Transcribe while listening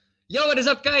Yo, what is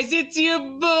up, guys? It's your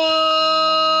boy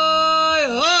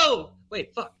Ho!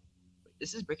 Wait, fuck.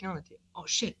 This is breaking on the tape. Oh,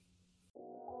 shit.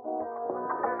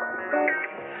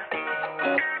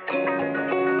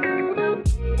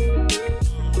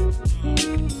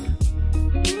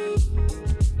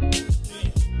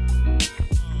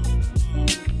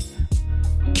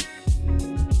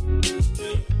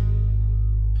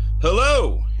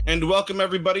 Hello, and welcome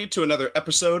everybody to another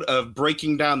episode of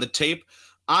Breaking Down the Tape.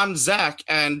 I'm Zach,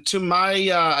 and to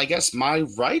my, my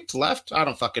right, left, I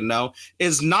don't fucking know,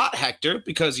 is not Hector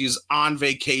because he's on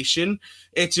vacation.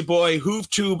 It's your boy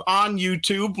HoofTube on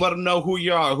YouTube. Let him know who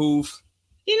you are, Hoof.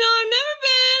 You know, I've never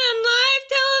been on live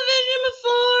television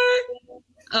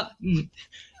before. I'm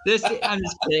just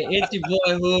kidding. It's your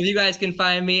boy Hoof. You guys can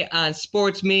find me on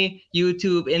SportsMe,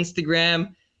 YouTube,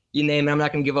 Instagram. You name it. I'm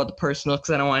not going to give out the personal because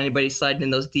I don't want anybody sliding in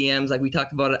those DMs like we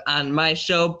talked about it on my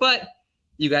show. But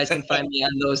you guys can find me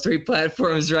on those three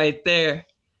platforms right there.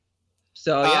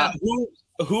 So, yeah.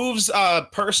 Hoov's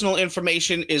personal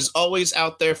information is always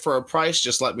out there for a price.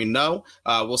 Just let me know.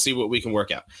 We'll see what we can work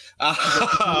out.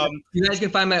 You guys can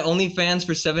find my OnlyFans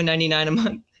for $7.99 a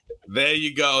month. There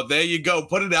you go. There you go.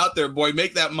 Put it out there, boy.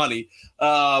 Make that money.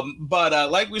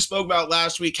 But like we spoke about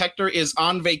last week, Hector is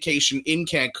on vacation in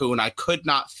Cancun. I could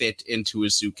not fit into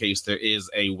his suitcase. There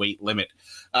is a weight limit.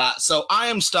 So I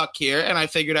am stuck here, and I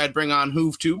figured I'd bring on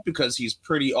HoofTube because he's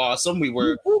pretty awesome. We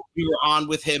were on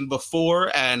with him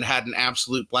before and had an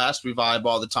absolute blast. We vibe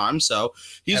all the time. So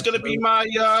he's going to be my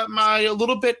a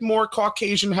little bit more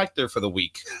Caucasian Hector for the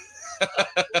week.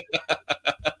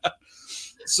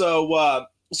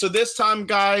 So this time,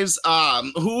 guys,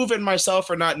 Hoov and myself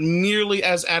are not nearly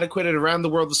as adequate at around the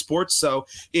world of sports. So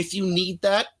if you need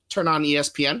that, turn on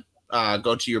ESPN.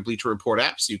 Go to your Bleacher Report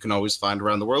apps. You can always find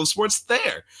around the world of sports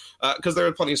there because there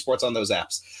are plenty of sports on those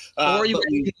apps. Or you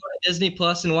can go to Disney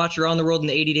Plus and watch Around the World in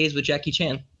 80 Days with Jackie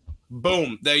Chan.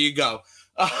 Boom. There you go.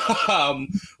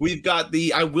 We've got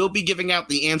I will be giving out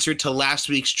the answer to last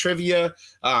week's trivia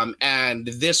and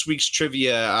this week's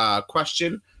trivia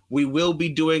question. We will be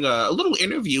doing a little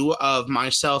interview of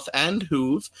myself and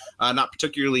Hoov, not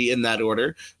particularly in that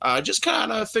order. Just kind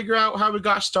of figure out how we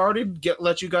got started,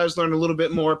 let you guys learn a little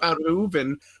bit more about Hoov,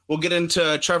 and we'll get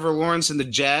into Trevor Lawrence and the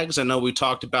Jags. I know we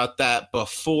talked about that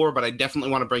before, but I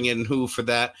definitely want to bring in Hoov for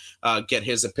that, get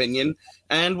his opinion,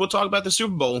 and we'll talk about the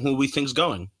Super Bowl and who we think's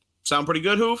going. Sound pretty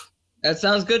good, Hoov? That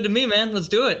sounds good to me, man. Let's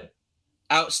do it.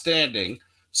 Outstanding.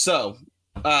 So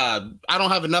I don't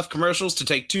have enough commercials to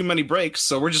take too many breaks,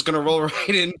 so we're just going to roll right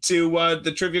into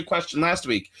the trivia question last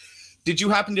week. Did you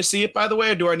happen to see it, by the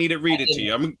way, or do I need to read it to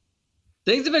you?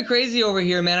 Things have been crazy over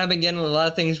here, man. I've been getting a lot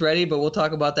of things ready, but we'll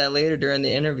talk about that later during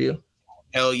the interview.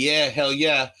 Hell yeah.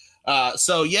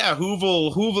 Hoov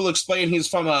will explain he's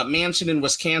from a mansion in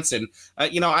Wisconsin.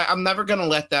 I'm never going to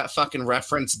let that fucking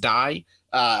reference die.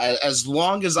 As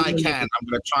long as I can, I'm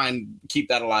going to try and keep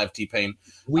that alive, T-Pain.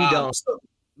 We don't.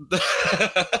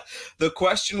 The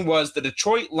question was, the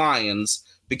Detroit Lions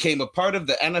became a part of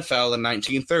the NFL in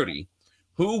 1930.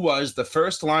 Who was the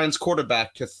first Lions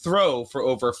quarterback to throw for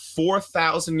over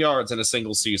 4,000 yards in a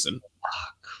single season?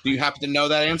 Do you happen to know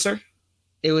that answer?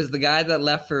 It was the guy that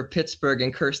left for Pittsburgh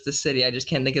and cursed the city. I just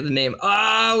can't think of the name.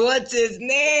 What's his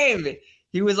name?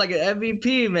 He was like an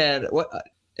MVP, man. What?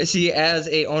 See, as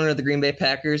a owner of the Green Bay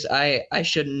Packers, I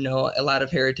should know a lot of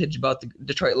heritage about the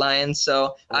Detroit Lions,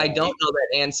 so I don't know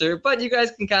that answer. But you guys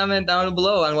can comment down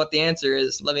below on what the answer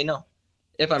is. Let me know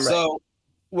if I'm right.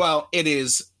 Well, it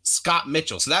is Scott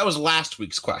Mitchell. So that was last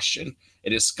week's question.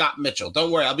 It is Scott Mitchell.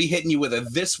 Don't worry, I'll be hitting you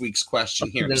with this week's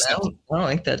question here. I don't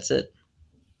think that's it.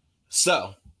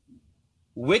 So,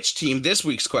 this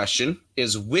week's question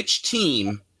is, which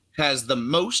team has the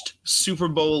most Super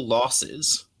Bowl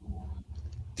losses?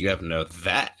 Do you happen to know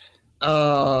that?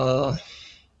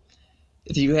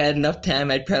 If you had enough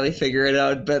time, I'd probably figure it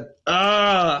out, but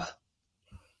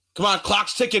come on,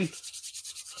 clock's ticking.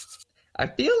 I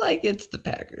feel like it's the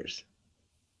Packers.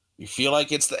 You feel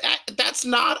like it's that's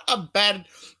not a bad,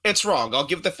 it's wrong. I'll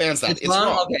give the fans that. It's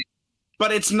wrong. Okay.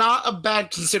 But it's not a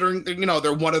bad, considering,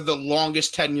 they're one of the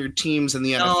longest tenured teams in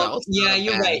the NFL. Yeah,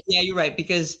 you're right. Yeah, you're right,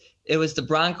 because it was the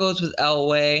Broncos with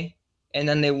Elway, and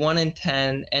then they won in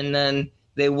 10, and then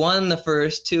they won the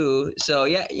first two. So,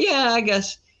 yeah, I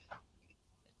guess.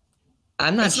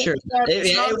 I'm not sure.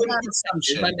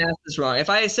 My math is wrong. If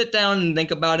I sit down and think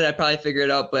about it, I'd probably figure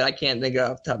it out, but I can't think of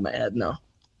it off the top of my head, no.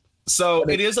 So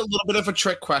it is a little bit of a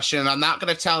trick question. I'm not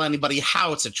going to tell anybody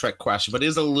how it's a trick question, but it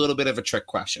is a little bit of a trick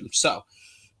question. So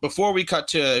before we cut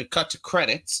to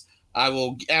credits, I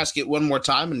will ask it one more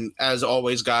time. And as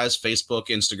always, guys, Facebook,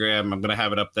 Instagram, I'm going to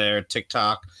have it up there,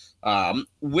 TikTok.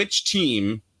 Which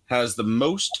team has the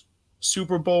most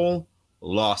Super Bowl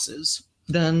losses.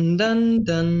 Dun dun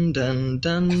dun dun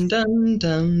dun dun dun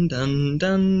dun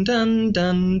dun dun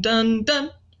dun dun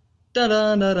dun. Dun,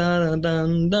 dun, dun,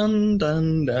 dun, dun,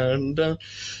 dun, dun, dun.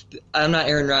 I'm not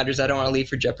Aaron Rodgers. I don't want to leave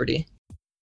for Jeopardy.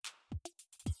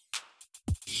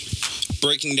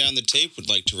 Breaking Down the Tape would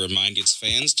like to remind its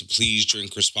fans to please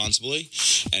drink responsibly,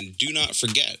 and do not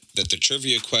forget that the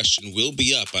trivia question will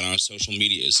be up on our social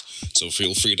medias, so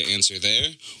feel free to answer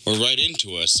there or write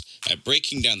into us at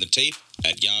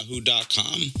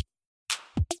breakingdownthetape@yahoo.com.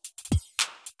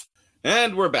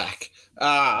 And we're back.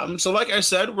 So like I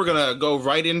said, we're going to go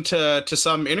right into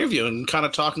some interview and kind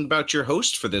of talking about your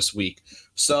host for this week.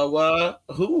 So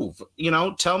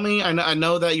tell me, I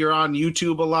know that you're on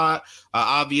YouTube a lot.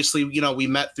 Obviously, we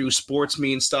met through Sports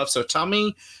Me and stuff. So tell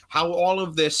me how all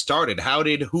of this started. How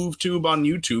did HoovTube on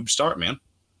YouTube start, man?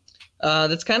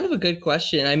 That's kind of a good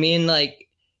question. I mean, like,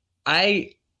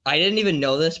 I didn't even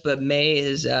know this, but May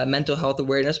is Mental Health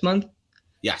Awareness Month.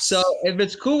 Yes. So if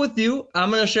it's cool with you,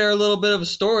 I'm going to share a little bit of a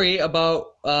story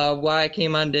about why I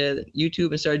came onto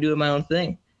YouTube and started doing my own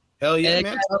thing. Hell yeah,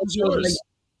 man. That was yours.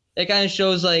 It kind of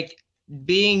shows like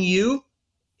being you,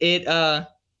 it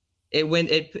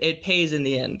pays in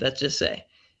the end, let's just say.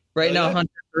 Right now, Hunter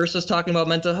Ursa's talking about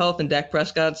mental health and Dak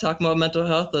Prescott's talking about mental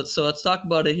health. Let's talk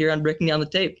about it here on Breaking Down the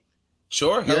Tape.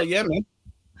 Sure. Hell yeah, man.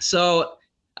 So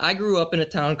I grew up in a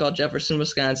town called Jefferson,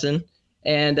 Wisconsin.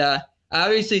 And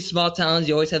obviously small towns,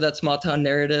 you always have that small town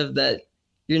narrative that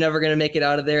you're never going to make it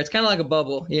out of there. It's kind of like a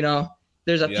bubble,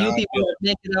 There's a few people that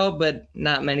make it out, but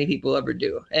not many people ever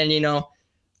do. And,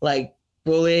 like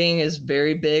bullying is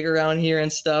very big around here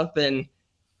and stuff. And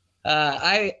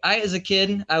I as a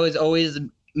kid, I was always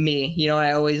me.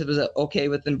 I always was okay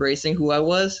with embracing who I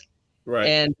was. Right.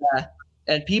 And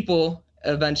people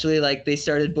eventually, like, they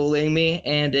started bullying me,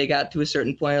 and it got to a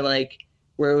certain point, like,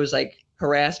 where it was like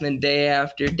harassment day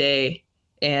after day.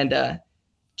 And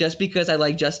just because I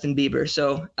like Justin Bieber.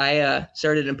 So I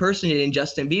started impersonating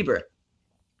Justin Bieber.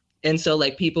 And so,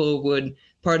 like, people would,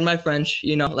 pardon my French,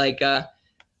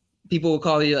 people would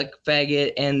call you like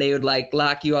faggot, and they would like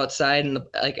lock you outside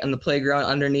on the playground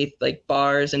underneath like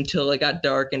bars until it got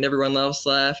dark and everyone else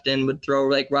left, and would throw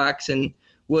like rocks and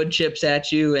wood chips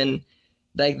at you. And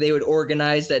like they would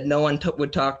organize that no one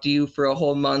would talk to you for a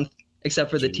whole month except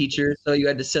for the teacher. So you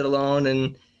had to sit alone,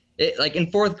 and it like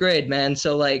in 4th grade, man.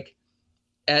 So like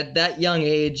at that young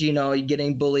age, you're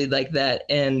getting bullied like that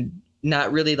and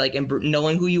not really like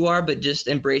knowing who you are, but just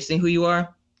embracing who you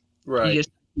are. Right. You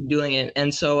just keep doing it.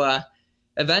 And so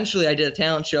eventually I did a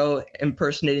talent show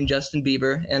impersonating Justin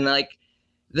Bieber, and like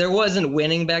there wasn't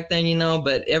winning back then,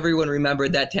 but everyone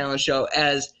remembered that talent show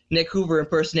as Nick Hoover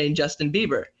impersonating Justin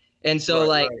Bieber. And so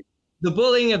the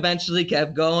bullying eventually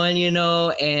kept going,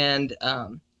 and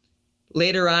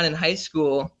later on in high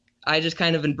school, I just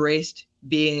kind of embraced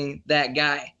being that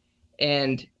guy,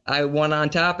 and I won on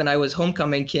top, and I was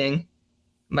homecoming king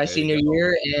my senior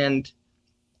year, and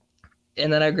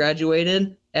then I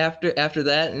graduated after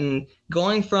that. And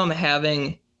going from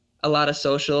having a lot of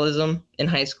socialism in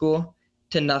high school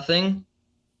to nothing,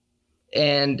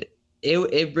 and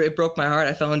it broke my heart.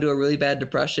 I fell into a really bad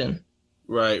depression.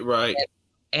 Right.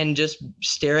 And just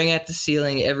staring at the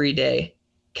ceiling every day,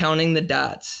 counting the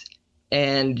dots,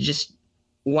 and just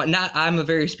I'm a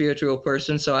very spiritual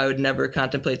person, so I would never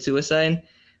contemplate suicide,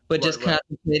 but just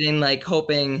contemplating, like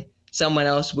hoping someone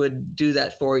else would do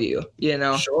that for you,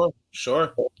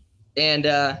 Sure. And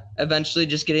eventually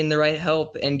just getting the right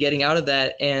help and getting out of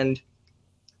that. And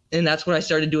that's when I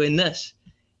started doing this.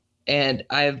 And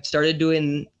I've started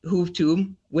doing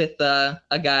HoovTube with a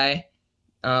guy.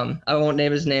 I won't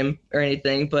name his name or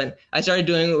anything, but I started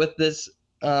doing it with this,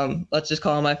 let's just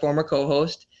call him my former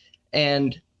co-host.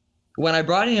 And when I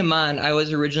brought him on, I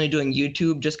was originally doing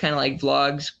YouTube, just kind of like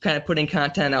vlogs, kind of putting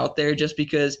content out there just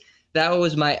because that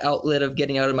was my outlet of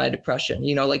getting out of my depression,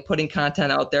 like putting content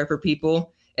out there for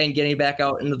people and getting back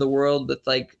out into the world with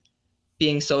like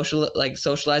being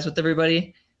socialized with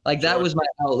everybody. Like that was my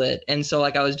outlet. And so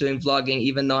like I was doing vlogging,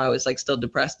 even though I was like still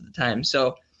depressed at the time.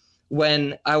 So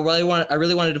when I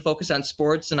really wanted to focus on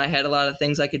sports, and I had a lot of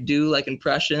things I could do, like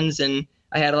impressions, and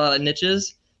I had a lot of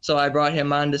niches. So I brought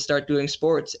him on to start doing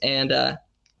sports, and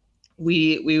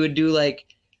we would do like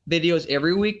videos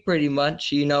every week pretty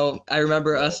much. I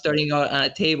remember us starting out on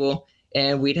a table,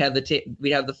 and we'd have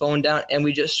the phone down, and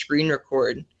we just screen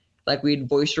record. Like we'd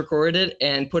voice record it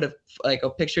and put a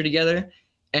picture together,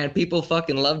 and people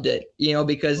fucking loved it,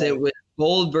 because it was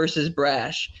bold versus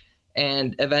brash.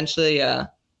 And eventually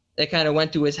it kind of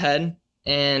went to his head,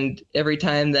 and every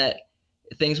time that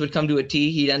things would come to a T,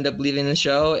 he'd end up leaving the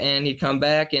show, and he'd come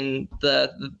back, and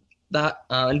the the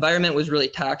environment was really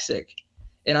toxic.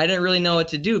 And I didn't really know what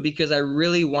to do because I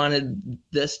really wanted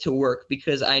this to work,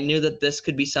 because I knew that this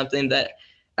could be something that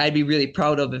I'd be really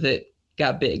proud of if it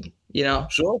got big, you know?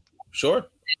 Sure.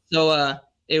 So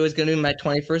it was going to be my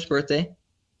 21st birthday,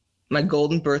 my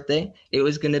golden birthday. It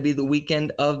was going to be the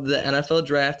weekend of the NFL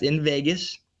draft in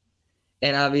Vegas.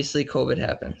 And obviously COVID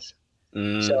happens.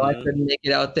 Mm-hmm. So I couldn't make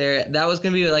it out there. That was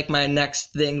going to be like my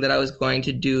next thing that I was going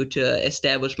to do to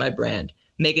establish my brand,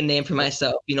 make a name for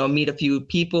myself, you know, meet a few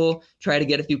people, try to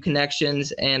get a few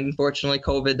connections. And unfortunately,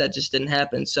 COVID, that just didn't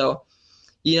happen. So,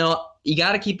 you know, you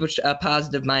got to keep a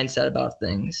positive mindset about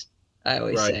things, I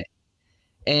always say.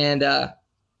 And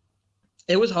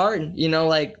it was hard, you know,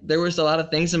 like there was a lot of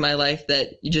things in my life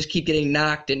that you just keep getting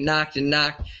knocked,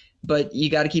 but you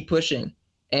got to keep pushing.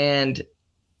 And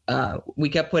I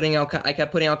kept putting out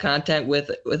content with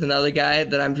another guy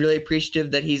that I'm really appreciative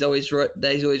that he's always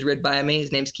read by me.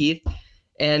 His name's Keith.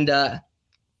 And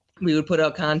we would put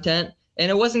out content, and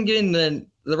it wasn't getting the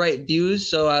right views.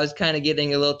 So I was kind of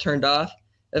getting a little turned off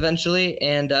eventually.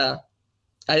 And I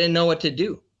didn't know what to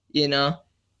do, you know,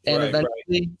 and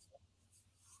eventually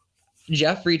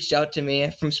Jeff reached out to me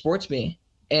from SportsMe,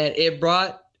 and it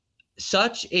brought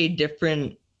such a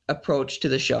different approach to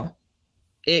the show.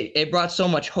 It brought so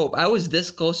much hope. I was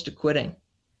this close to quitting.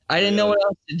 I didn't know what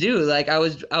else to do. Like I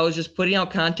was just putting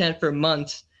out content for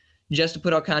months just to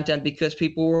put out content because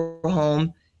people were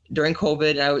home during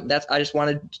COVID. And I just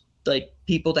wanted like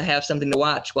people to have something to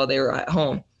watch while they were at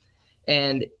home.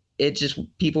 And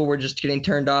people were just getting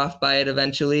turned off by it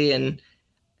eventually. And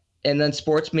then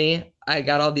SportsMe, I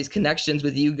got all these connections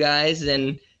with you guys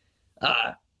and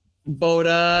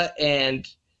Boda and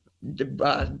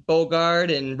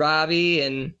Bogart and Robbie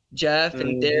and Jeff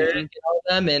and Derek and all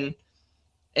of them,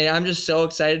 and I'm just so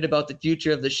excited about the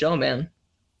future of the show, man.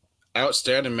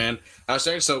 Outstanding, man.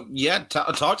 Outstanding. So yeah,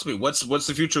 talk to me. What's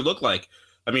the future look like?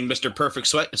 I mean, Mr. Perfect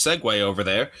segue over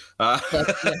there.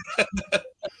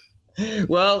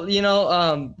 Well, you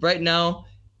know, right now,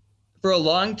 for a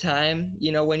long time,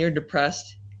 you know, when you're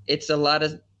depressed, it's a lot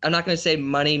of, I'm not going to say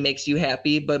money makes you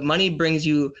happy, but money brings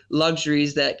you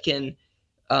luxuries that can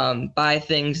buy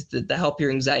things that help your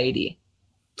anxiety.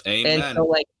 Amen. And so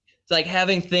like, it's like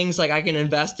having things like I can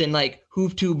invest in like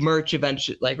HoopTube merch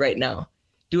eventually, like right now,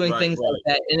 doing things like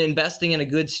that, and investing in a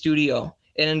good studio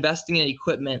and investing in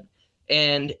equipment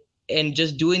and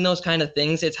just doing those kind of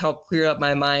things. It's helped clear up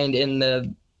my mind in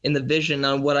the vision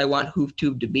on what I want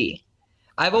HoopTube to be.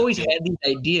 I've always had these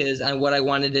ideas on what I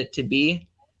wanted it to be,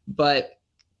 but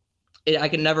I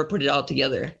could never put it all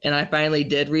together. And I finally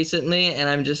did recently, and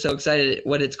I'm just so excited.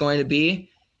 What it's going to be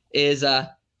is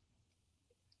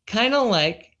kind of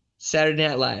like Saturday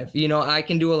Night Live. You know, I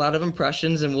can do a lot of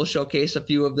impressions, and we'll showcase a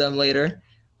few of them later.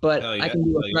 But I can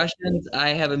do impressions. I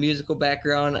have a musical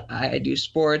background. I do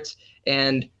sports,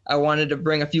 and I wanted to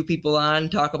bring a few people on,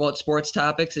 talk about sports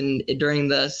topics, and during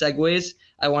the segues,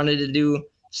 I wanted to do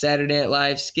Saturday Night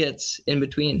Live skits in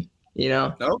between. You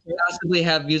know, possibly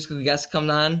have musical guests come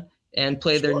on and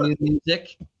play their new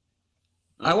music.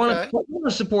 I want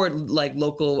to support like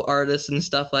local artists and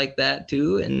stuff like that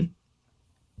too. And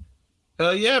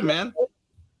hell yeah, man.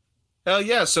 Hell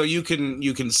yeah. So you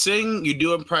can sing, you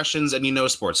do impressions, and you know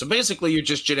sports. So basically you're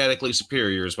just genetically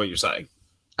superior is what you're saying.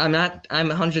 I'm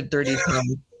 130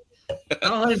 pounds.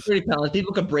 I'm 130 pounds.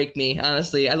 People could break me,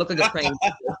 honestly. I look like a praying.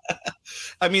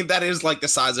 I mean, that is like the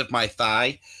size of my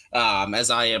thigh, as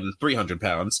I am 300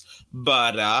 pounds.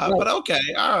 But okay,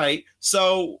 all right.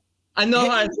 So I know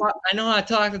how to talk. I know how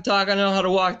to talk the talk. I know how to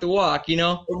walk the walk. You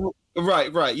know.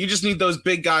 Right. You just need those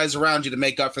big guys around you to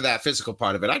make up for that physical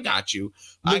part of it. I got you.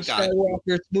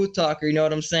 You're a smooth talker. You know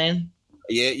what I'm saying?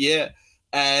 Yeah.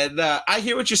 And I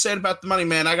hear what you're saying about the money,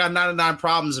 man. I got 99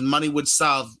 problems, and money would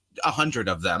solve 100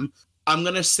 of them. I'm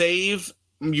gonna save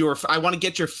I want to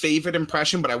get your favorite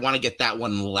impression, but I want to get that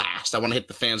one last. I want to hit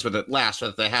the fans with it last, so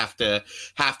that they have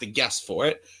to guess for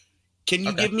it. Can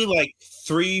you give me like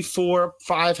 3, 4,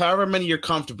 5, however many you're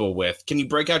comfortable with? Can you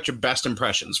break out your best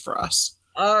impressions for us?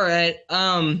 All right.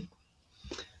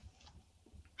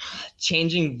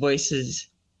 Changing voices.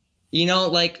 You know,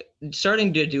 like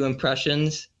starting to do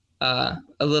impressions. A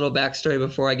little backstory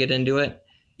before I get into it.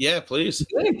 Yeah, please.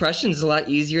 Doing impressions is a lot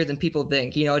easier than people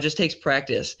think. You know, it just takes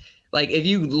practice. Like if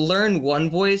you learn one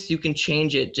voice, you can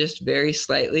change it just very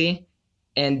slightly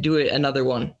and do it another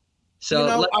one. So you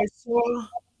know,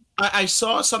 I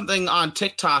saw something on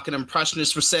TikTok, an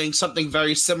impressionist was saying something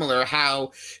very similar,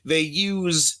 how they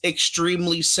use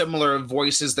extremely similar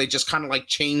voices. They just kind of like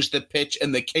change the pitch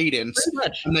and the cadence,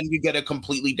 and then you get a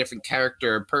completely different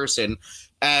character person.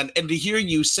 And to hear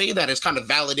you say that is kind of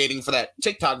validating for that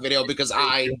TikTok video, because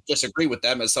I disagree with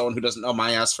them as someone who doesn't know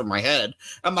my ass from my head.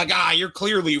 I'm like, you're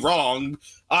clearly wrong.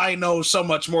 I know so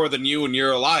much more than you, and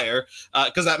you're a liar.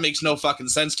 Because that makes no fucking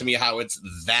sense to me how it's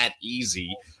that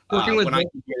easy. Working with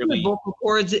vocal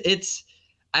cords,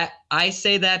 I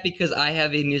say that because I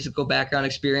have a musical background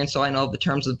experience, so I know the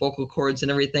terms of vocal cords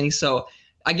and everything. So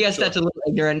I guess that's a little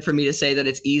ignorant for me to say that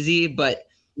it's easy, but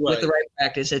with the right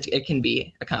practice, it can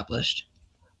be accomplished.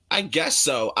 I guess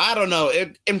so. I don't know.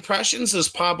 Impressions is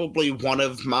probably one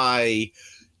of my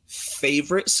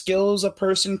favorite skills a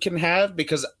person can have,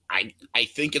 because I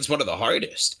think it's one of the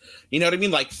hardest. You know what I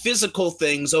mean? Like physical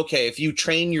things, okay, if you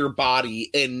train your body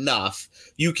enough,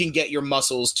 you can get your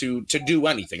muscles to do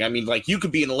anything. I mean, like you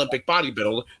could be an Olympic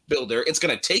bodybuilder. It's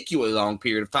going to take you a long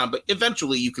period of time, but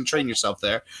eventually you can train yourself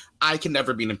there. I can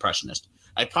never be an impressionist.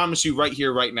 I promise you right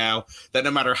here, right now, that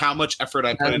no matter how much effort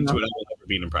I put into it, I will never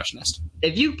be an impressionist.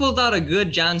 If you pulled out a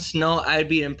good Jon Snow, I'd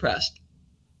be impressed.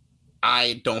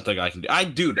 I don't think I can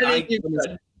do.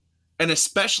 And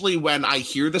especially when I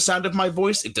hear the sound of my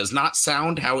voice, it does not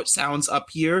sound how it sounds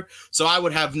up here. So I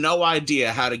would have no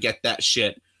idea how to get that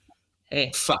shit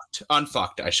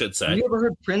unfucked, I should say. Have you ever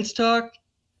heard Prince talk?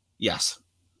 Yes.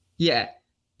 Yeah.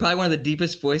 Probably one of the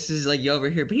deepest voices like you ever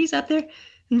hear, but he's up there.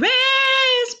 Raspberry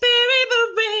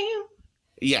beret.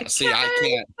 Yeah, see, I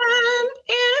can't.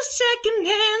 In a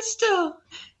secondhand store.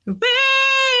 Raspberry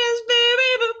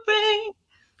beret.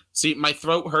 See, my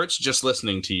throat hurts just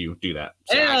listening to you do that.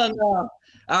 So Hell no.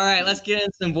 All right, let's get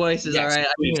into some voices. Yes, all right.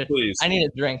 Please. I need a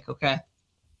drink, okay?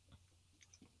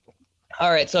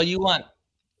 All right, so you want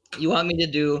me to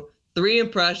do 3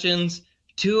 impressions.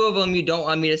 2 of them you don't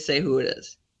want me to say who it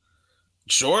is.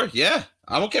 Sure, yeah.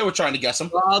 I'm okay with trying to guess them.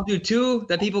 Well, I'll do 2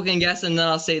 that people can guess, and then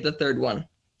I'll say the 3rd one.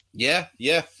 Yeah.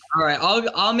 All right,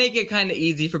 I'll make it kind of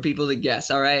easy for people to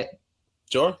guess, all right?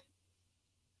 Sure.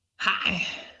 Hi.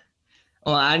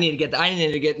 Well, I need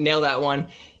to nail that one.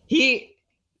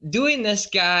 Doing this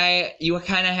guy, you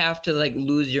kind of have to like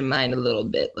lose your mind a little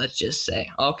bit, let's just say.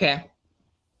 Okay.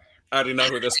 I already know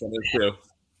who this one is too.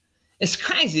 It's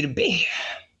crazy to be.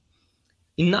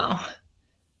 You know,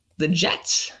 the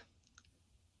Jets,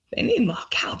 they need more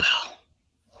cowbell.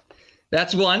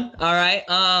 That's one. All right.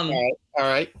 All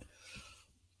right.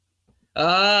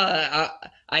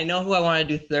 I know who I want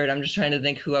to do 3rd. I'm just trying to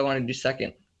think who I want to do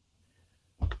 2nd.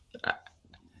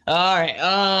 All right.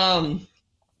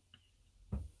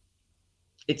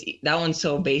 That one's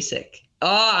so basic.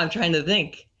 Oh, I'm trying to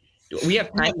think. We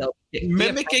have time though.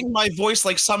 Mimicking my voice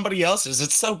like somebody else's.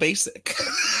 It's so basic.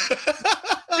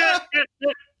 I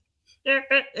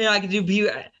could do Pee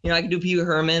Wee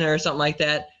Herman or something like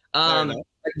that. I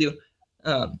could do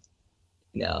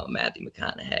Matthew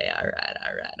McConaughey. All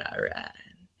right.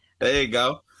 There you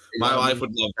go. My wife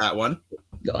would love that one.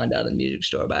 Going down to the music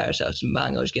store, buy ourselves some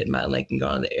bongos, get my Lincoln, go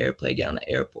on the airplane,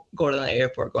 go to the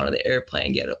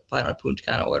airplane, find our Punta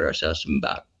Cana, order ourselves some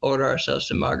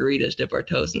margaritas, dip our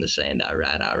toes in the sand. All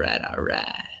right.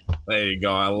 There you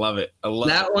go. I love it.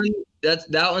 That one.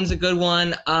 That one's a good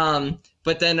one.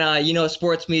 But then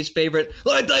sports me's favorite.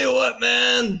 Well, I tell you what,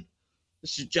 man.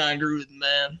 This is John Gruden,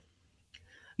 man.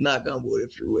 Knock on wood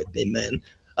if you're with me, man.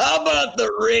 How about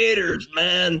the Raiders,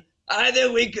 man? I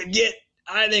think we could get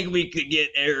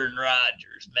Aaron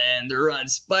Rodgers, man. They're on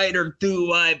Spider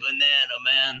 2Y Banana,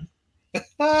 man.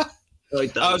 I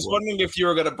was wondering if you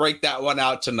were going to break that one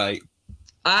out tonight.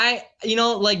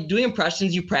 Like doing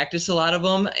impressions, you practice a lot of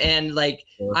them. And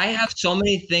I have so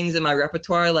many things in my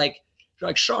repertoire, like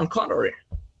Sean Connery,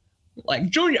 like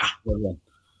Junior.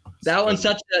 That one's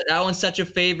such a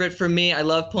favorite for me. I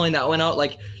love pulling that one out.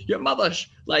 Like your mother's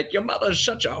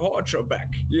such a whore,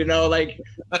 Trebek.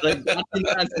 Watching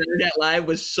that on Saturday Night Live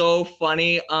was so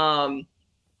funny. I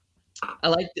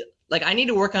I need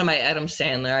to work on my Adam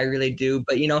Sandler. I really do.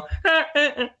 But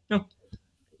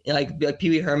Pee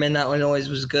Wee Herman, that one always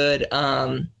was good.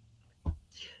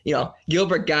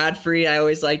 Gilbert Gottfried, I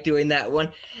always like doing that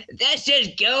one. This is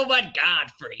Gilbert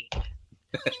Gottfried.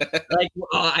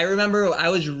 I remember I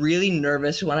was really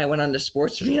nervous when I went on to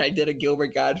Sports Me. I did a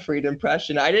Gilbert Gottfried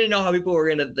impression. I didn't know how people were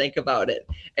going to think about it.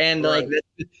 And right.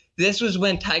 This was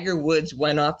when Tiger Woods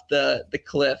went off the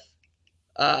cliff.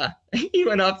 He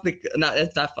went off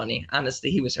it's not funny.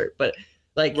 Honestly, he was hurt. But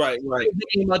right. I was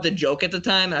thinking about the joke at the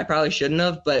time. I probably shouldn't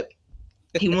have, but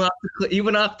he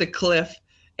went off the cliff,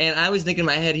 and I was thinking in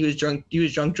my head he was drunk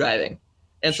driving.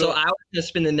 And so I was going to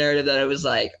spin the narrative that it was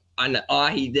like,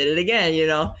 he did it again, you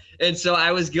know? And so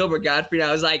I was Gilbert Gottfried.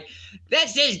 I was like,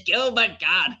 this is Gilbert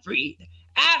Gottfried.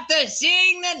 After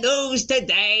seeing the news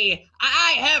today,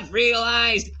 I have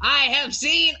realized I have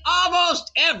seen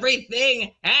almost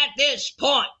everything at this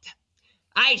point.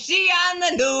 I see on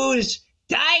the news,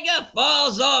 tiger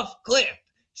falls off cliff.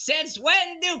 Since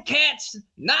when do cats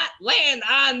not land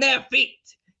on their feet?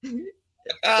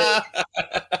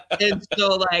 And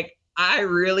so, like, I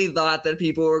really thought that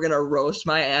people were going to roast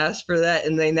my ass for that,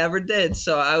 and they never did.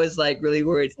 So I was, like, really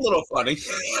worried. It's a little funny.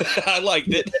 I liked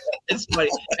it. It's funny.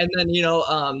 And then, you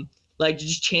know, like,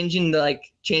 just changing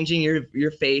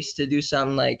your face to do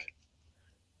something like,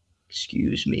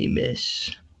 excuse me,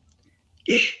 miss.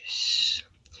 Yes.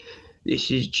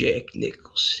 This is Jack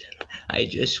Nicholson. I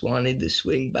just wanted to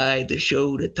swing by the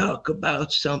show to talk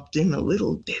about something a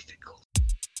little difficult.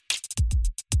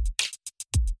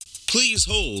 Please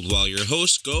hold while your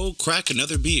hosts go crack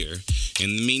another beer.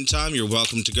 In the meantime, you're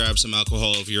welcome to grab some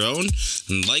alcohol of your own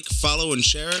and like, follow, and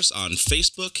share us on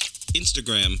Facebook,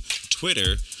 Instagram,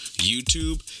 Twitter,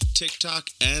 YouTube, TikTok,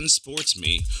 and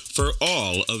SportsMe for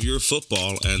all of your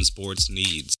football and sports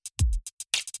needs.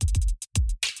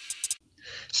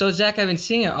 So, Zach, I've been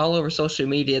seeing it all over social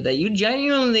media that you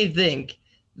genuinely think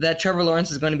that Trevor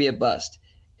Lawrence is going to be a bust.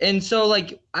 And so,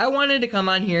 like, I wanted to come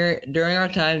on here during our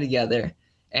time together,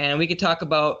 and we could talk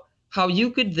about how you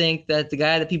could think that the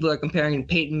guy that people are comparing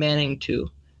Peyton Manning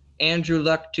to, Andrew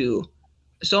Luck to,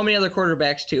 so many other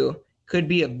quarterbacks to, could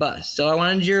be a bust. So I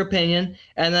wanted your opinion,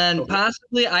 and then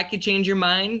possibly I could change your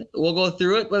mind. We'll go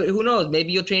through it, but who knows?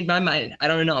 Maybe you'll change my mind. I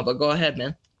don't know, but go ahead,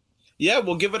 man. Yeah,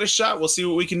 we'll give it a shot. We'll see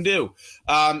what we can do.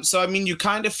 So, I mean, you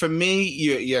kind of, for me,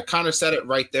 you kind of said it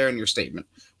right there in your statement.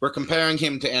 We're comparing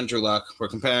him to Andrew Luck. We're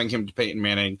comparing him to Peyton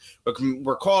Manning.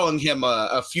 We're calling him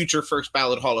a future first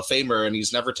ballot Hall of Famer, and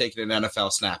he's never taken an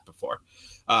NFL snap before.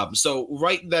 So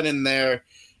right then and there,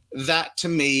 that to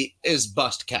me is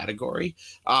bust category.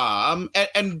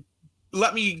 And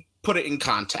let me put it in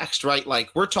context, right?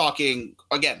 Like, we're talking,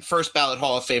 again, first ballot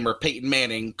Hall of Famer, Peyton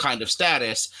Manning kind of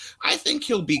status. I think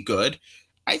he'll be good.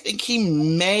 I think he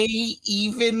may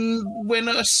even win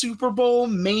a Super Bowl.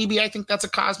 Maybe. I think that's a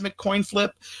cosmic coin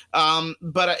flip.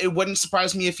 But it wouldn't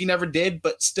surprise me if he never did,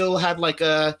 but still had like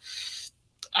a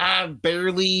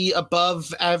barely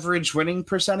above average winning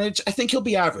percentage. I think he'll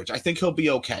be average. I think he'll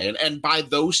be okay. And by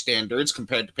those standards,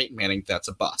 compared to Peyton Manning, that's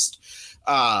a bust.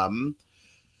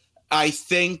 I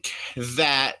think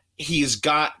that he's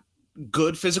got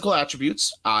good physical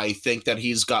attributes. I think that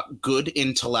he's got good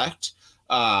intellect.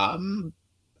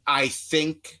 I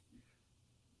think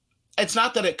it's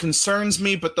not that it concerns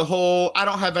me, but the whole I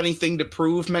don't have anything to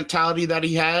prove mentality that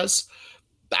he has,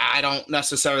 I don't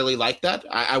necessarily like that.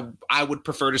 I would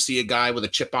prefer to see a guy with a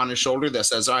chip on his shoulder that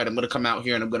says, all right, I'm going to come out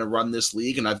here and I'm going to run this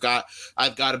league, and I've got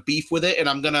a beef with it, and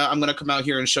I'm going to come out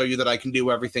here and show you that I can do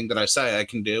everything that I say I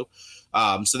can do.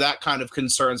 So that kind of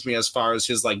concerns me as far as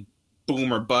his like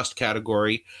boom or bust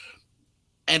category.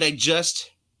 And I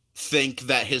just think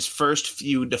that his first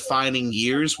few defining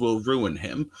years will ruin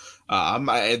him.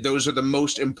 Those are the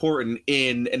most important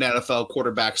in an NFL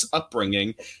quarterback's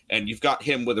upbringing. And you've got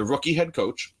him with a rookie head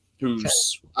coach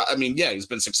who's, I mean, yeah, he's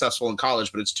been successful in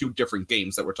college, but it's two different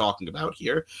games that we're talking about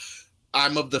here.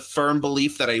 I'm of the firm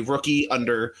belief that a rookie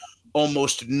under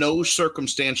almost no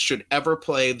circumstance should ever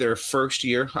play their first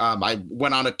year. I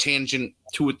went on a tangent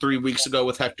 2 or 3 weeks ago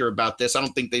with Hector about this. I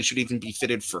don't think they should even be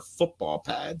fitted for football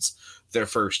pads their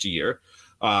first year,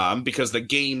 because the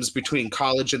games between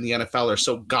college and the NFL are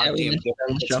so goddamn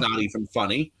different. It's not even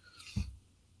funny,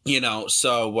 you know.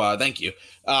 So thank you.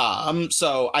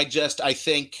 So I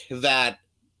think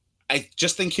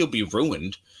he'll be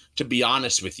ruined, to be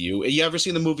honest with you. You ever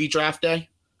seen the movie Draft Day?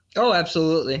 Oh,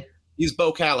 absolutely. He's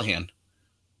Bo Callahan.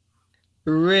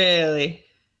 Really?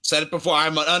 Said it before.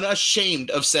 I'm unashamed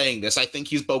of saying this. I think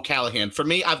he's Bo Callahan. For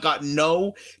me, I've got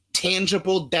no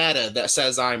tangible data that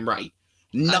says I'm right.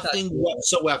 Nothing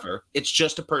whatsoever. It's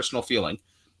just a personal feeling.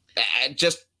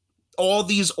 Just all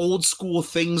these old school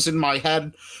things in my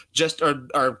head just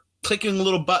are clicking a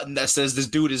little button that says this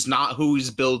dude is not who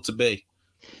he's billed to be.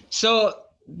 So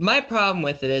my problem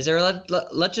with it is,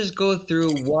 let's just go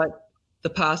through what the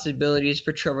possibilities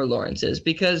for Trevor Lawrence is,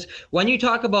 because when you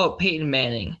talk about Peyton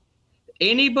Manning,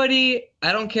 anybody,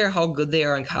 I don't care how good they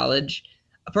are in college.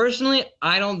 Personally,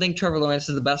 I don't think Trevor Lawrence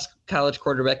is the best college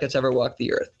quarterback that's ever walked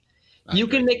the earth. You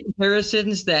can make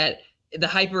comparisons that the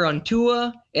hype around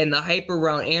Tua and the hype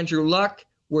around Andrew Luck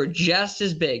were just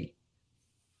as big.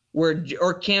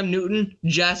 Or Cam Newton,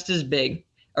 just as big.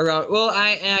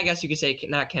 I guess you could say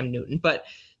not Cam Newton, but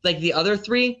like the other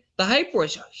three, the hype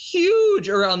was huge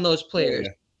around those players.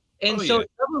 Trevor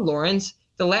Lawrence,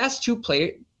 the last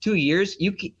 2 years,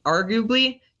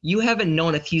 arguably you haven't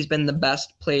known if he's been the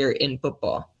best player in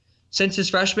football. Since his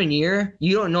freshman year,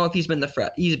 you don't know if he's been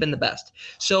the best.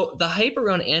 So the hype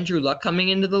around Andrew Luck coming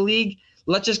into the league,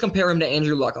 let's just compare him to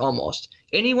Andrew Luck almost.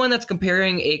 Anyone that's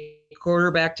comparing a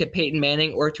quarterback to Peyton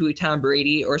Manning or to a Tom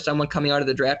Brady or someone coming out of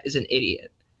the draft is an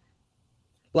idiot.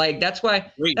 Like that's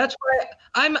why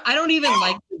I don't even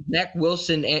like the Zach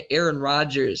Wilson and Aaron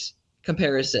Rodgers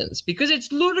comparisons because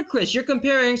it's ludicrous. You're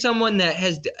comparing someone that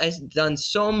has done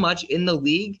so much in the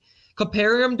league.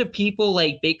 Compare him to people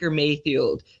like Baker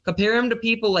Mayfield. Compare him to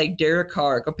people like Derek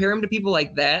Carr. Compare him to people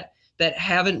like that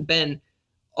haven't been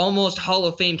almost Hall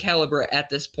of Fame caliber at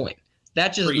this point.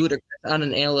 That's just ludicrous on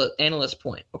an analyst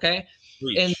point, okay?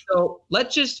 And so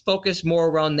let's just focus more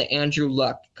around the Andrew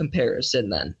Luck comparison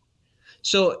then.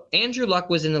 So Andrew Luck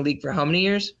was in the league for how many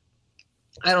years?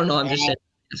 I don't know. I'm just saying.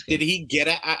 Did he get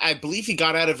it? I believe he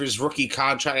got out of his rookie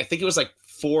contract. I think it was like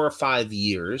 4 or 5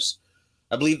 years.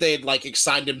 I believe they had like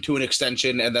signed him to an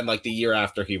extension and then like the year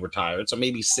after he retired. So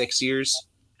maybe 6 years.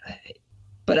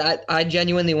 But I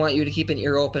genuinely want you to keep an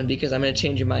ear open because I'm going to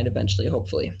change your mind eventually,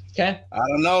 hopefully. Okay? I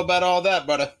don't know about all that,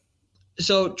 brother.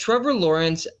 So Trevor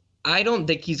Lawrence, I don't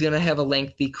think he's going to have a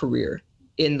lengthy career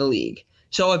in the league.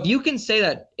 So if you can say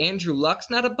that Andrew Luck's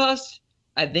not a bust,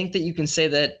 I think that you can say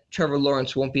that Trevor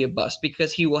Lawrence won't be a bust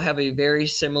because he will have a very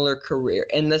similar career.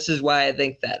 And this is why I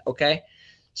think that, okay?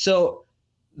 So,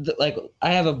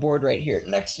 I have a board right here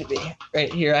next to me.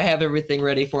 Right here. I have everything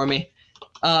ready for me.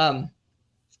 But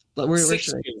where 6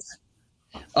 should years.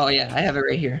 Oh, yeah. I have it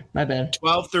right here. My bad.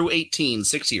 12 through 18,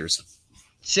 6 years.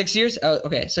 6 years? Oh,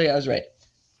 okay. So, yeah, I was right.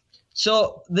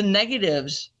 So, the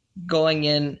negatives going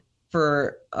in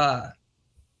for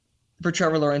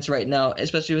Trevor Lawrence right now,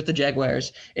 especially with the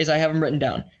Jaguars, is I have them written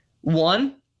down.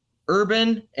 1,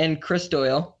 Urban and Chris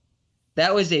Doyle.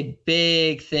 That was a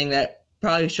big thing that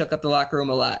probably shook up the locker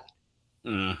room a lot.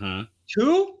 Mm-hmm.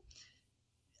 2,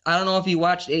 I don't know if you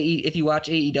watch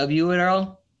AEW at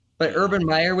all, but Urban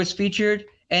Meyer was featured,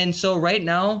 and so right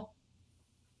now,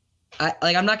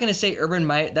 I'm not gonna say Urban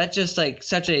Meyer. That's just like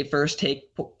such a first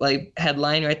take like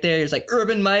headline right there. It's like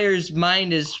Urban Meyer's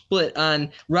mind is split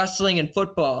on wrestling and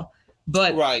football.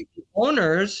 But the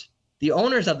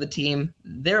owners of the team,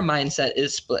 their mindset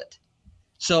is split.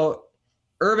 So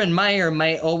Urban Meyer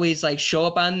might always like show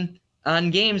up on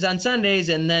games on Sundays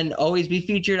and then always be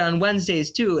featured on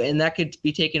Wednesdays too, and that could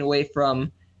be taken away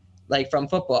from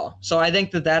football. So I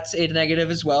think that that's a negative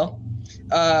as well.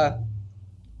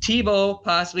 Tebow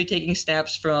possibly taking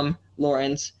snaps from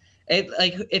Lawrence.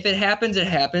 If it happens, it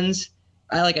happens.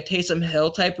 I like a Taysom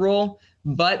Hill type role.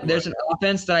 But there's an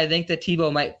offense that I think that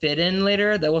Tebow might fit in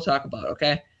later that we'll talk about,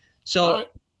 okay? So,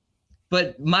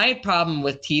 but my problem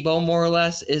with Tebow, more or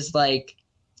less, is like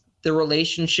the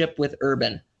relationship with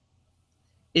Urban.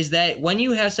 Is that when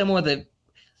you have someone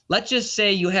let's just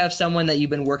say you have someone that you've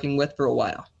been working with for a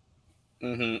while,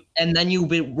 and then you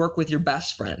work with your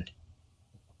best friend.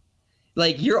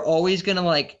 Like, you're always going to,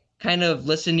 like, kind of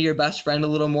listen to your best friend a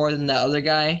little more than the other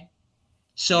guy.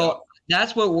 So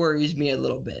that's what worries me a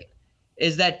little bit.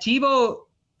 Is that Tebow,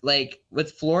 like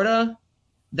with Florida,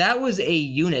 that was a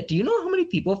unit. Do you know how many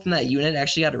people from that unit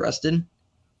actually got arrested?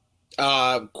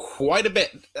 Quite a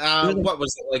bit. What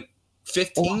was it, like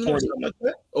 15 or something like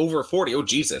that? Over 40. Oh,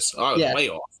 Jesus. Oh, yeah. Way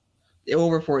off.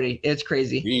 Over 40. It's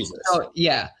crazy. Jesus. So,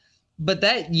 yeah. But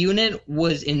that unit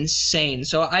was insane.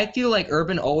 So I feel like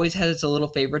Urban always has a little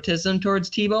favoritism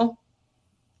towards Tebow.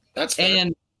 That's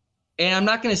fair. And I'm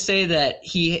not going to say that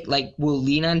he like will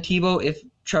lean on Tebow if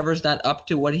Trevor's not up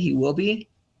to what he will be,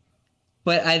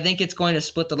 but I think it's going to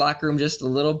split the locker room just a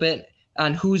little bit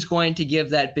on who's going to give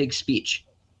that big speech.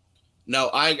 No,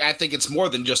 I think it's more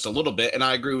than just a little bit, and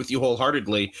I agree with you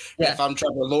wholeheartedly. Yeah. If I'm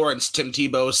Trevor Lawrence, Tim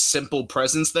Tebow's simple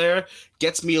presence there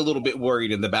gets me a little bit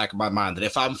worried in the back of my mind that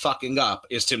if I'm fucking up,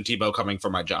 is Tim Tebow coming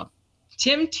for my job?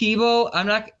 Tim Tebow, I'm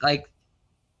not like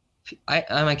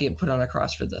I might get put on a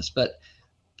cross for this, but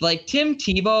like Tim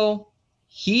Tebow,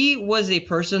 he was a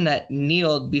person that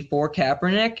kneeled before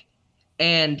Kaepernick,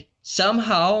 and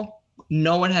somehow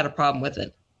no one had a problem with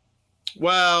it.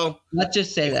 Well, let's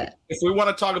just say that. If we want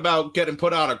to talk about getting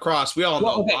put on a cross, we all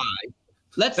know why.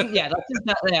 Let's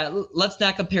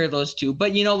not compare those two.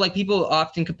 But you know, like people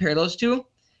often compare those two,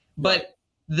 but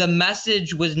the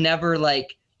message was never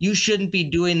like you shouldn't be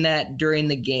doing that during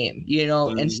the game, you know,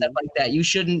 and stuff like that. You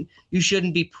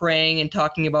shouldn't be praying and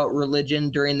talking about religion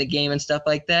during the game and stuff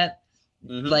like that.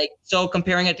 Like, so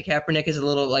comparing it to Kaepernick is a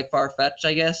little like far-fetched,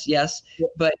 I guess. Yes.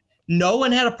 But no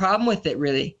one had a problem with it,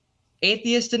 really.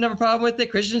 Atheists didn't have a problem with it.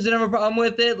 Christians didn't have a problem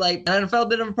with it. Like, NFL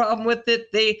didn't have a problem with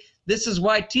it. This is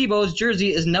why Tebow's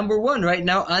jersey is number 1 right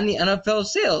now on the NFL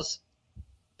sales.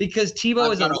 Because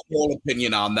Tebow I've got a whole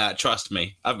opinion on that. Trust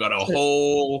me, I've got a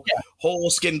whole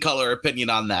skin color opinion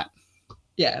on that.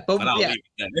 Yeah, but I'll leave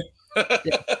it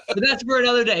yeah. But that's for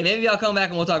another day. Maybe I'll come back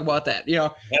and we'll talk about that.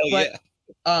 Hell yeah.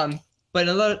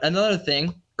 But another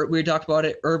thing we talked about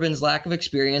it. Urban's lack of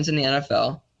experience in the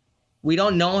NFL. We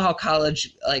don't know how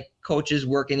college coaches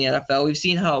work in the NFL. We've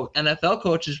seen how NFL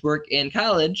coaches work in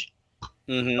college,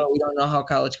 but we don't know how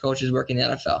college coaches work in the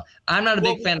NFL. I'm not a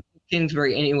big fan of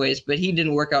Kingsbury anyways, but he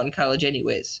didn't work out in college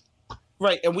anyways.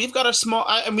 Right, and we've got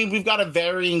we've got a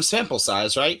varying sample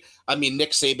size, right? I mean,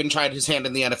 Nick Saban tried his hand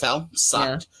in the NFL,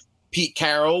 sucked. Yeah. Pete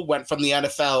Carroll went from the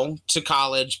NFL to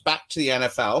college, back to the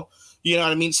NFL. You know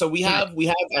what I mean? So we have,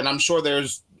 and I'm sure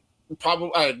there's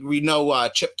probably, we know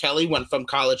Chip Kelly went from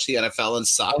college to the NFL and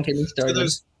sucked. So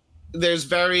there's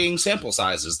varying sample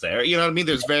sizes there. You know what I mean?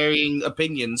 There's varying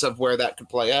opinions of where that could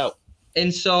play out.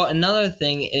 And so another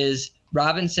thing is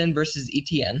Robinson versus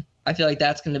Etienne. I feel like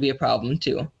that's going to be a problem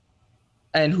too.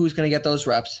 And who's going to get those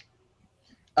reps?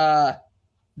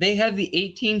 They have the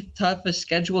 18th toughest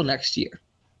schedule next year.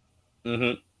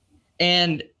 Mm-hmm.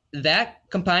 And that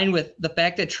combined with the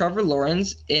fact that Trevor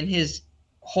Lawrence in his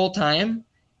whole time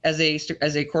as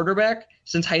a quarterback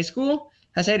since high school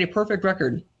has had a perfect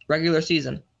record regular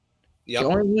season. Yep. He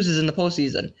only loses in the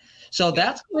postseason. So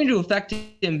that's going to affect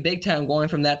him big time going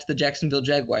from that to the Jacksonville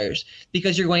Jaguars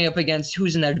because you're going up against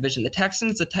who's in that division? The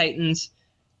Texans, the Titans,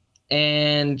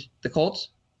 and the Colts.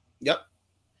 Yep.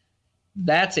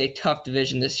 That's a tough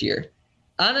division this year.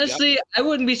 Honestly, I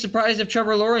wouldn't be surprised if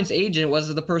Trevor Lawrence's agent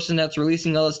was the person that's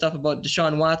releasing all this stuff about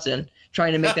Deshaun Watson,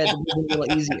 trying to make that division a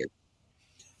little easier.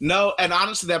 No, and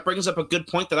honestly, that brings up a good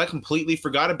point that I completely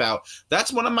forgot about.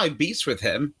 That's one of my beefs with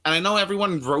him. And I know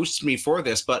everyone roasts me for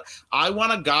this, but I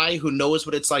want a guy who knows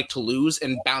what it's like to lose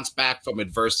and bounce back from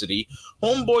adversity.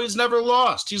 Homeboy's never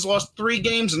lost. He's lost 3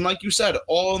 games, and like you said,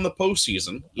 all in the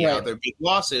postseason. Yeah, they're big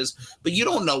losses, but you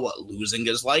don't know what losing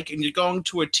is like, and you're going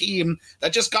to a team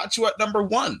that just got you at number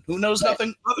 1, who knows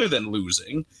nothing other than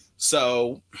losing.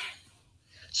 So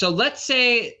let's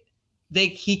say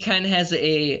he kind of has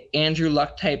a Andrew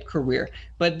Luck type career,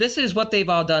 but this is what they've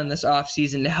all done this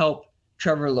offseason to help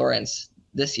Trevor Lawrence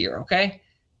this year, okay?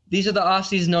 These are the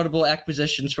offseason notable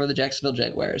acquisitions for the Jacksonville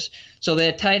Jaguars. So they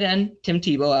had tight end, Tim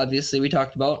Tebow, obviously we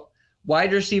talked about.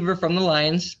 Wide receiver from the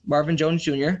Lions, Marvin Jones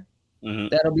Jr. Mm-hmm.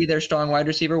 That'll be their strong wide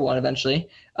receiver 1 eventually.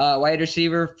 Wide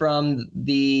receiver from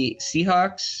the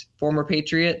Seahawks, former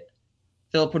Patriot,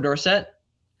 Philip Dorsett.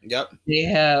 Yep. They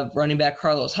have running back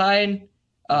Carlos Hyde,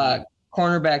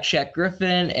 cornerback Shaq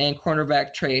Griffin, and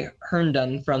cornerback Trey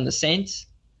Herndon from the Saints.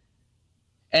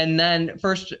 And then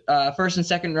first and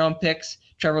second round picks,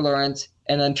 Trevor Lawrence,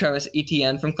 and then Travis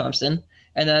Etienne from Clemson.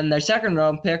 And then their second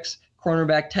round picks,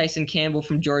 cornerback Tyson Campbell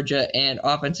from Georgia and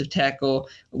offensive tackle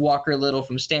Walker Little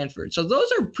from Stanford. So those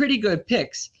are pretty good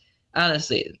picks,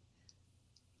 honestly.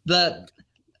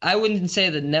 I wouldn't say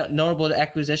the notable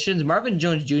acquisitions. Marvin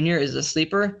Jones Jr. is a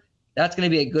sleeper. That's going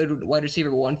to be a good wide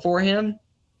receiver 1 for him.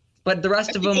 But the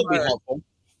rest of them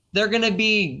they're going to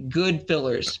be good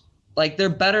fillers. Like, they're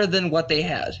better than what they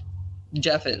had,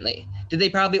 definitely. Did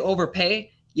they probably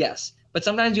overpay? Yes. But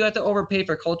sometimes you have to overpay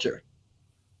for culture.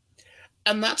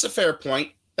 And that's a fair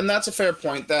point.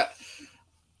 That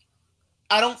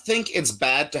I don't think it's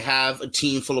bad to have a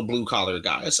team full of blue-collar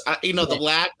guys. The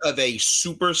lack of a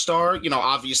superstar,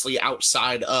 obviously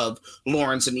outside of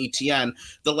Lawrence and Etienne,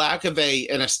 the lack of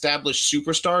an established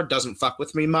superstar doesn't fuck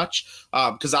with me much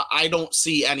because I don't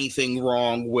see anything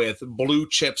wrong with blue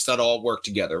chips that all work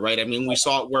together, right? I mean, we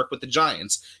saw it work with the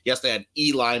Giants. Yes, they had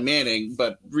Eli Manning,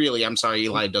 but really, I'm sorry,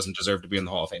 Eli doesn't deserve to be in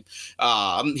the Hall of Fame.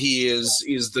 He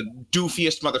is the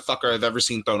doofiest motherfucker I've ever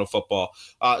seen thrown a football.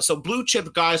 So blue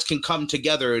chip guys can come together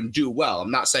and do well.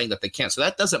 I'm not saying that they can't. So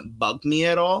that doesn't bug me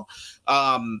at all.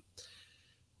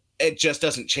 It just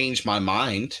doesn't change my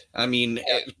mind. I mean,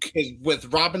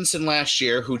 with Robinson last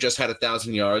year, who just had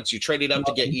 1,000 yards, you traded up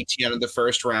to get Etienne in the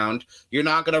first round. You're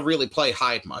not going to really play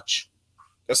Hyde much.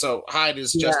 So Hyde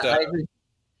is just, like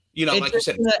you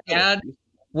said.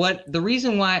 The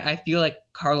reason why I feel like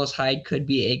Carlos Hyde could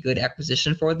be a good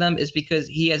acquisition for them is because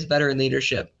he has better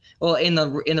leadership. Well, in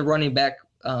the running back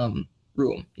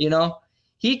room,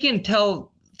 he can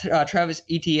tell Travis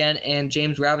Etienne and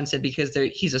James Robinson because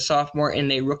he's a sophomore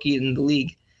and a rookie in the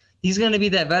league. He's going to be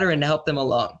that veteran to help them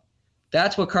along.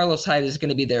 That's what Carlos Hyde is going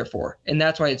to be there for, and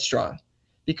that's why it's strong.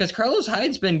 Because Carlos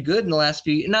Hyde's been good in the last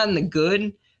few – not in the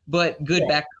good, but good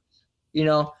backups.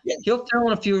 He'll throw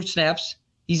in a few snaps.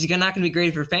 He's not going to be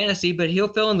great for fantasy, but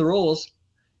he'll fill in the roles,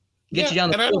 get you down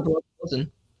the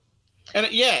field.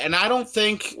 And I don't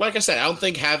think, like I said, I don't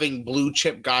think having blue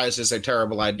chip guys is a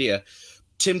terrible idea.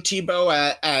 Tim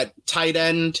Tebow at tight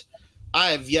end,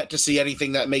 I have yet to see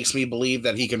anything that makes me believe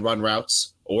that he can run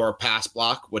routes or pass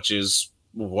block, which is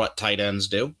what tight ends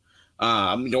do,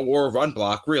 or run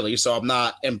block, really. So I'm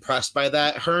not impressed by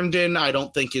that. Herndon, I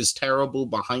don't think is terrible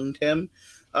behind him.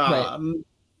 Right.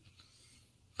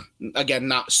 Again,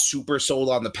 not super sold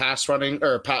on the pass running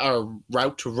or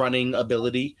route running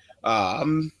ability.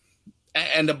 And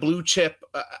a blue chip.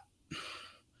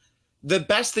 The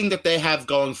best thing that they have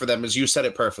going for them, as you said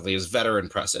it perfectly, is veteran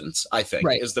presence, I think,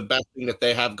 is the best thing that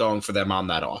they have going for them on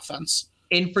that offense.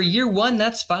 And for year one,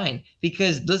 that's fine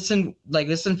because listen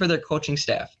for their coaching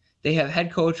staff. They have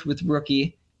head coach with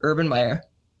rookie Urban Meyer,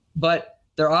 but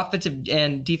their offensive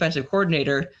and defensive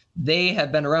coordinator, they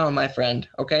have been around, my friend,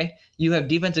 okay? You have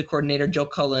defensive coordinator Joe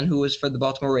Cullen, who was for the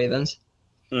Baltimore Ravens.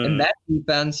 And that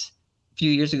defense a few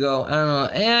years ago, I don't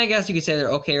know, I guess you could say they're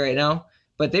okay right now,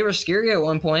 but they were scary at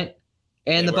one point.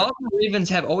 And the Baltimore Ravens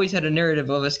have always had a narrative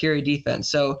of a scary defense.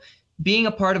 So being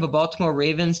a part of a Baltimore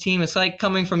Ravens team, it's like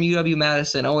coming from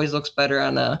UW-Madison always looks better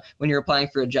on when you're applying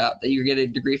for a job, that you get a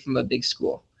degree from a big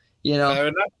school. You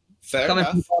know, Fair coming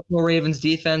enough. from Baltimore Ravens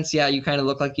defense, yeah, you kind of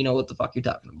look like you know what the fuck you're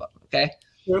talking about. Okay.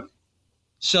 Yep.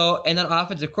 So, and then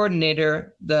offensive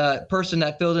coordinator, the person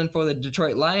that filled in for the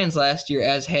Detroit Lions last year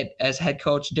as head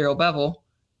coach, Darrell Bevell.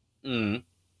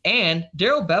 And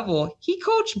Darrell Bevell, he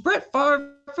coached Brett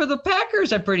Favre for the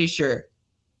Packers, I'm pretty sure.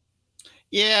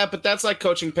 Yeah, but that's like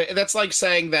coaching. That's like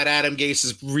saying that Adam Gase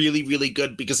is really, really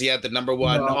good because he had the number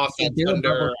one offense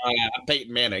under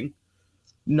Peyton Manning.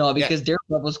 No, because Darrell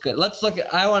Bevell's good. Let's look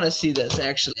at. I want to see this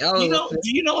actually. Do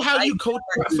you know how you coach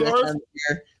Brett Favre?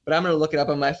 But I'm going to look it up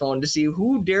on my phone to see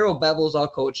who Darrell Bevell's all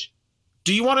coach.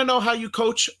 Do you want to know how you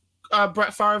coach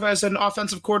Brett Favre as an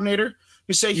offensive coordinator?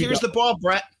 You say, "Here's the ball,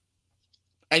 Brett,"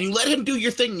 and you let him do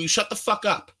your thing. And you shut the fuck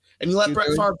up, and you let Brett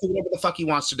Favre do whatever the fuck he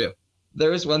wants to do.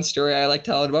 There was one story I like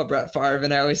telling about Brett Favre,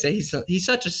 and I always say he's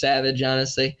such a savage,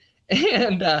 honestly.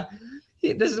 And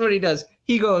this is what he does.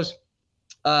 He goes,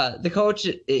 the coach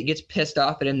gets pissed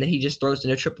off at him that he just throws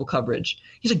into triple coverage.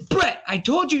 He's like, "Brett, I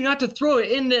told you not to throw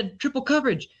it into triple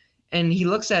coverage." And he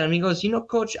looks at him. He goes,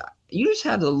 "Coach, you just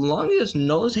have the longest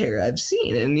nose hair I've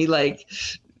seen." And he he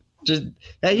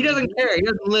doesn't care. He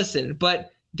doesn't listen.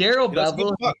 But Darrell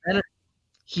Bevell,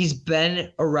 he's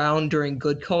been around during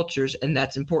good cultures, and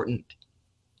that's important.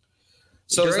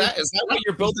 So is that what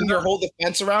you're building your whole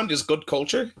defense around, is good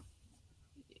culture?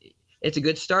 It's a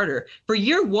good starter. For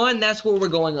year one, that's what we're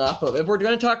going off of. If we're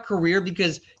going to talk career,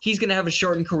 because he's going to have a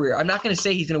shortened career. I'm not going to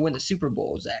say he's going to win the Super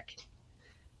Bowl, Zach.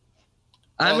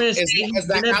 I'm going to say is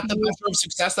that not the measure of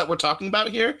success that we're talking about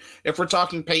here? If we're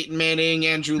talking Peyton Manning,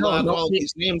 Andrew Luck, all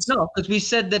these names. No, because we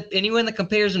said that anyone that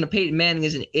compares him to Peyton Manning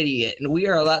is an idiot, and we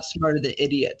are a lot smarter than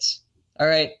idiots. All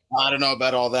right? I don't know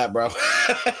about all that, bro.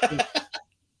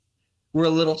 We're a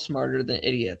little smarter than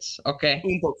idiots, okay?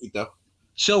 Un poquito.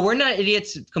 So we're not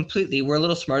idiots completely. We're a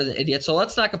little smarter than idiots. So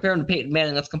let's not compare him to Peyton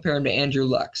Manning. Let's compare him to Andrew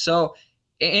Luck. So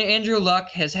Andrew Luck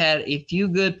has had a few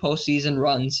good postseason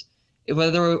runs.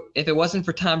 If it wasn't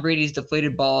for Tom Brady's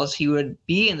deflated balls, he would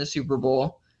be in the Super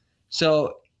Bowl.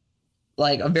 So,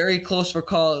 like a very close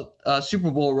recall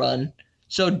Super Bowl run.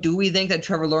 So do we think that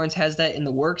Trevor Lawrence has that in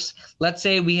the works? Let's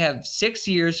say we have 6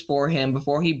 years for him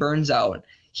before he burns out.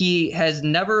 He has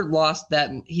never lost that.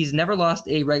 He's never lost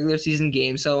a regular season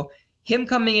game. So him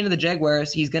coming into the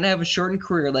Jaguars, he's going to have a shortened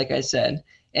career, like I said,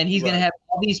 and he's going to have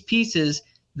all these pieces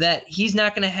that he's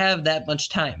not going to have that much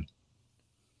time.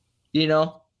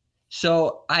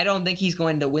 So I don't think he's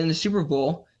going to win the Super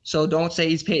Bowl. So don't say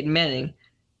he's Peyton Manning.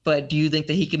 But do you think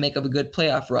that he can make up a good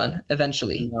playoff run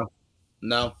eventually?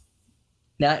 No.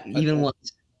 Not even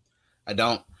once. I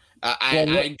don't.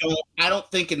 I don't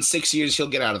think in 6 years he'll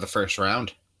get out of the first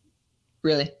round.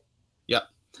 Really? Yep.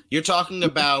 You're talking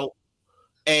about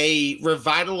a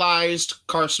revitalized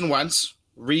Carson Wentz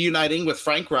reuniting with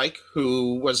Frank Reich,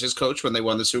 who was his coach when they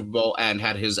won the Super Bowl and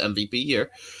had his MVP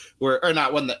year. Frank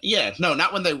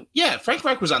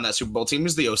Reich was on that Super Bowl team. He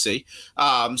was the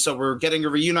OC. So we're getting a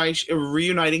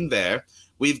reuniting there.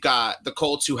 We've got the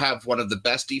Colts, who have one of the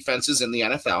best defenses in the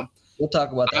NFL. We'll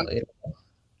talk about that later.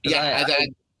 Yeah,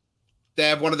 they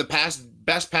have one of the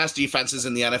best pass defenses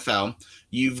in the NFL.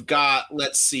 You've got,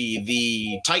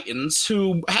 the Titans,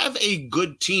 who have a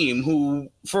good team, who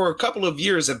for a couple of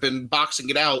years have been boxing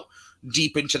it out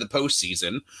deep into the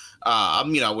postseason.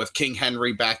 With King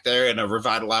Henry back there and a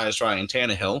revitalized Ryan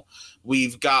Tannehill.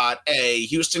 We've got a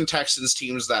Houston Texans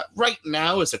teams that right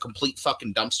now is a complete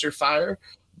fucking dumpster fire,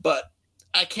 but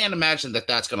I can't imagine that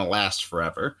that's going to last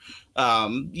forever.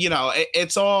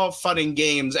 It's all fun and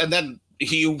games. And then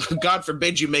God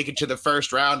forbid you make it to the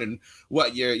first round and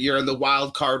you're in the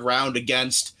wild card round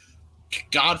against,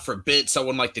 God forbid,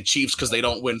 someone like the Chiefs because they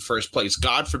don't win first place.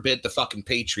 God forbid the fucking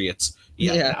Patriots.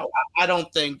 No, I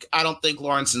don't think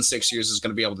Lawrence in 6 years is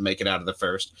going to be able to make it out of the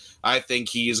first. I think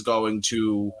he's going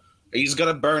to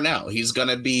burn out. He's going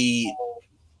to be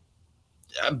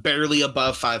barely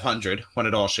above 500 when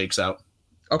it all shakes out.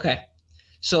 Okay.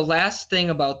 So last thing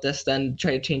about this, then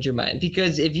try to change your mind,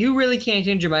 because if you really can't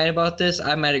change your mind about this,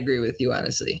 I might agree with you,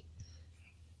 honestly.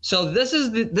 So this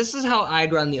is how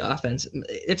I'd run the offense.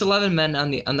 It's 11 men on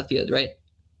the field, right?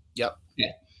 Yep.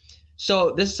 Okay.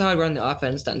 So this is how I'd run the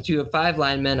offense then. So you have 5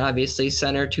 linemen, obviously,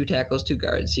 center, 2 tackles, 2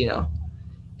 guards,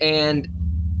 and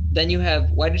then you have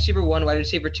wide receiver 1, wide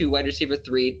receiver 2, wide receiver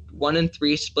 3, 1 and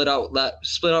 3 split out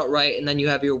right, and then you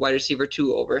have your wide receiver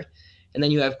 2 over, and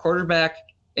then you have quarterback,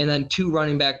 and then 2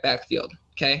 running back backfield.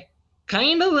 Okay,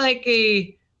 kind of like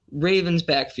a Ravens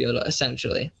backfield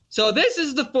essentially. So this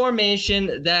is the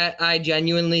formation that I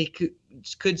genuinely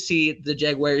could see the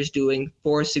Jaguars doing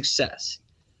for success.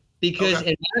 Because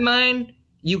in my mind,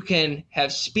 you can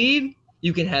have speed,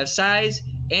 you can have size,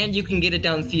 and you can get it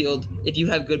downfield if you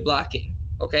have good blocking,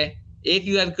 okay? If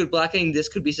you have good blocking, this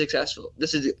could be successful.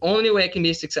 This is the only way it can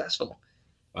be successful.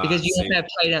 Because you have to have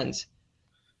tight ends.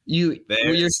 There's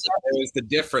the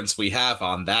difference we have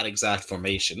on that exact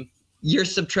formation. You're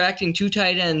subtracting 2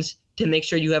 tight ends to make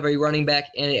sure you have a running back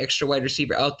and an extra wide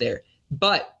receiver out there.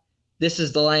 But this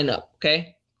is the lineup,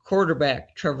 okay?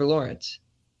 Quarterback, Trevor Lawrence.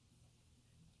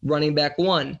 Running back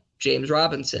 1, James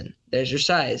Robinson. There's your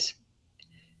size.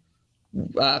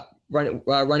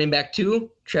 Running back 2,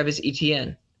 Travis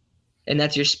Etienne. And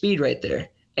that's your speed right there.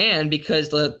 And because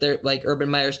they're like Urban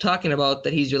Meyer's talking about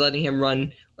that you're letting him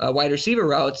run wide receiver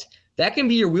routes, that can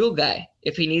be your wheel guy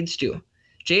if he needs to.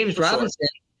 James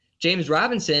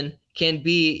Robinson can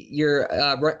be your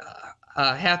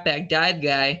halfback dive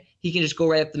guy. He can just go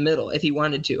right up the middle if he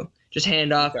wanted to. Just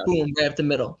hand off, boom, right up the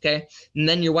middle, okay? And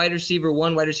then your wide receiver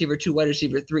 1, wide receiver 2, wide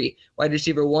receiver 3. Wide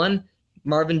receiver 1,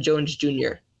 Marvin Jones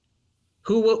Jr.,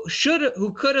 who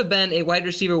could have been a wide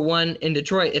receiver 1 in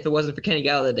Detroit if it wasn't for Kenny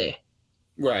Galladay.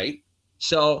 Right.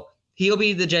 So he'll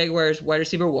be the Jaguars wide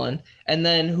receiver 1. And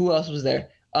then who else was there?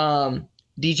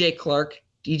 DJ Clark.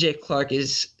 DJ Clark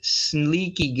is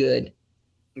sneaky good.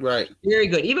 Right. Very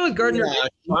good. Even with Gardner.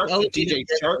 DJ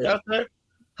Shark out there?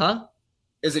 Huh?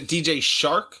 Is it DJ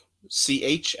Shark?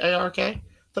 Chark? I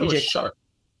thought it was Shark.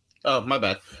 Oh, my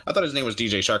bad. I thought his name was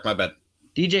DJ Shark. My bad.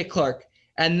 DJ Clark.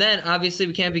 And then obviously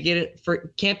we can't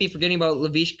be forgetting about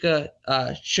Laviska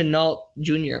Shenault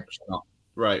Jr.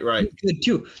 Right. Good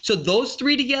too. So those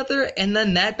 3 together and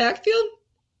then that backfield?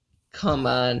 Come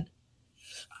on.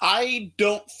 I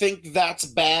don't think that's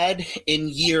bad in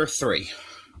year 3.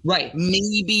 Right.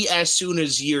 Maybe as soon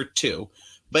as year 2.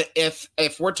 But if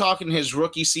we're talking his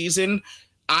rookie season,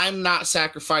 I'm not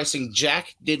sacrificing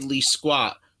jack diddly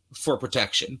squat for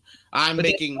protection.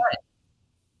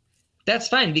 That's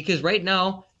fine because right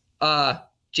now,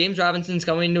 James Robinson's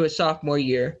coming into his sophomore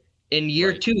year. In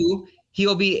year 2,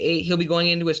 he'll be going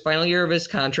into his final year of his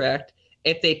contract.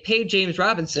 If they pay James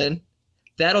Robinson,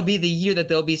 that'll be the year that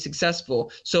they'll be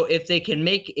successful. So if they can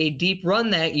make a deep run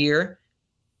that year,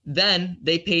 then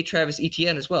they pay Travis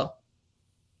Etienne as well.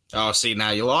 Oh, see,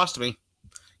 now you lost me.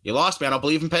 I don't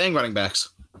believe in paying running backs.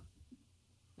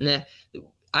 Nah,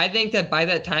 I think that by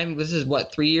that time, this is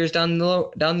 3 years down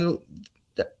the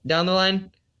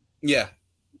line. Yeah,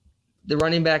 the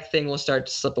running back thing will start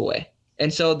to slip away,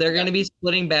 and so they're going to be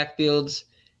splitting backfields.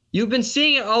 You've been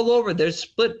seeing it all over. There's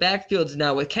split backfields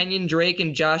now with Kenyon Drake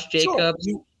and Josh Jacobs.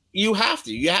 Sure. You have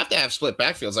to have split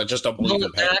backfields. I just don't believe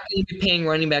in paying. They're not going to be paying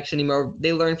running backs anymore.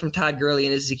 They learned from Todd Gurley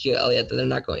and Ezekiel Elliott that they're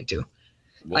not going to.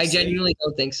 I genuinely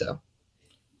don't think so.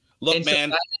 Look,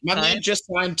 man, my man just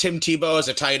signed Tim Tebow as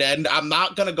a tight end. I'm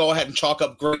not going to go ahead and chalk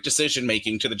up great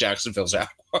decision-making to the Jacksonville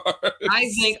Jaguars.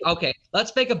 I think, okay,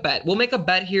 let's make a bet. We'll make a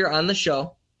bet here on the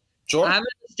show. Sure. I'm going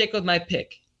to stick with my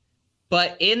pick.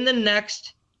 But in the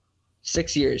next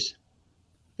 6 years,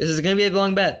 this is going to be a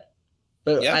long bet.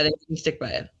 But I think we can stick by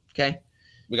it, okay?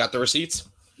 We got the receipts?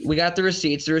 We got the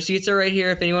receipts. The receipts are right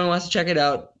here if anyone wants to check it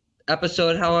out.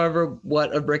 Episode, however,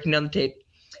 of Breaking Down the Tape.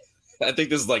 I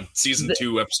think this is like season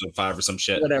 2, episode 5 or some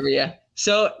shit. Whatever, yeah.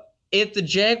 So if the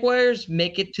Jaguars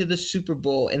make it to the Super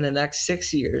Bowl in the next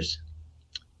 6 years,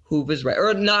 who is right?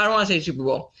 Or no, I don't want to say Super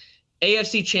Bowl.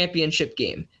 AFC Championship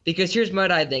game. Because here's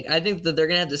what I think. I think that they're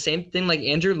going to have the same thing like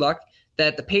Andrew Luck,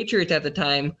 that the Patriots at the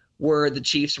time were the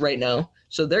Chiefs right now.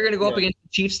 So they're going to go up against the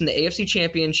Chiefs in the AFC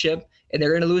Championship, and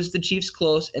they're going to lose the Chiefs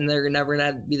close, and they're never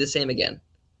going to be the same again.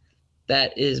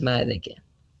 That is my thinking.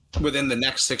 Within the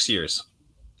next 6 years.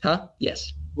 Huh?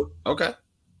 Yes. Okay.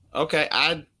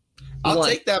 I'll One.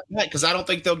 take that bet because I don't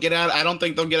think they'll get out. I don't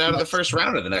think they'll get out of the first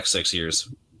round in the next 6 years.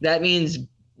 That means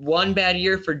one bad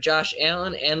year for Josh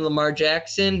Allen and Lamar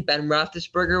Jackson. Ben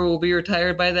Roethlisberger will be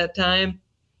retired by that time.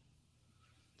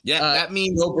 Yeah, that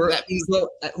means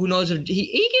who knows if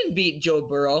he can beat Joe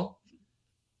Burrow.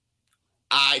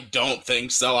 I don't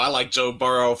think so. I like Joe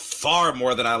Burrow far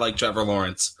more than I like Trevor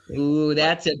Lawrence. Ooh,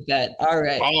 that's a bet. All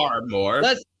right. Far more.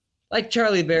 Let's, like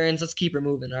Charlie Barons, let's keep her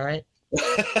moving, all right?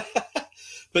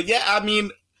 But yeah, I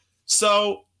mean,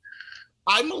 so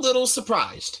I'm a little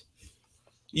surprised.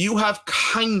 You have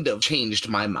kind of changed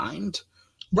my mind.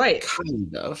 Right.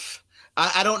 Kind of.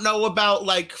 I don't know about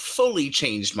like fully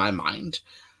changed my mind.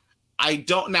 I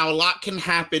don't now. A lot can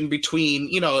happen between,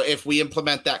 if we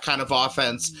implement that kind of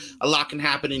offense, a lot can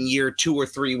happen in year 2 or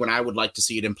 3 when I would like to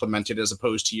see it implemented as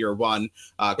opposed to year 1,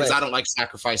 because I don't like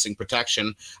sacrificing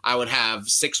protection. I would have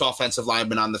 6 offensive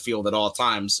linemen on the field at all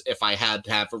times if I had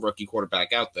to have a rookie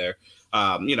quarterback out there.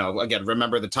 Again,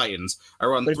 remember the Titans. I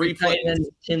run 3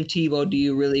 plays. Tim Tebow, do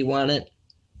you really want it?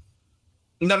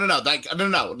 No.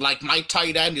 Like my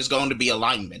tight end is going to be a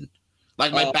lineman.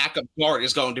 Like my backup guard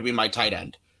is going to be my tight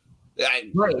end.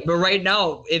 Right, but right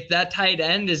now, if that tight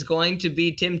end is going to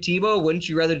be Tim Tebow, wouldn't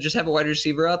you rather just have a wide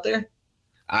receiver out there?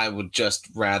 I would just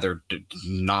rather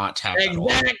not have that.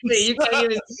 Exactly. You can't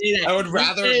even see that. I would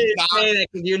rather not say that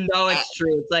because it's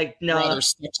true. It's like, no,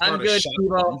 I'm good,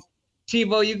 Tebow.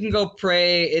 Tebow, you can go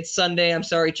pray. It's Sunday. I'm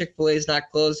sorry, Chick-fil-A is not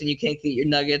closed and you can't get your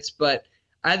nuggets. But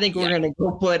I think we're gonna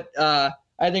go put. I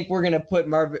think we're gonna put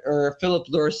Marvin or Philip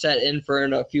Dorsett in for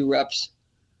a few reps.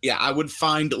 Yeah, I would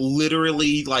find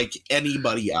literally like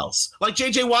anybody else. Like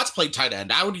JJ Watt's played tight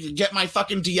end. I would get my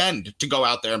fucking D end to go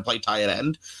out there and play tight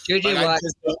end. JJ Watt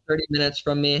is 30 minutes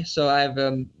from me, so I have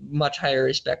a much higher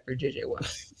respect for JJ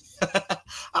Watt.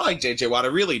 I like JJ Watt. I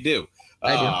really do.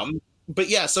 I do. But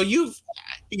yeah, so you've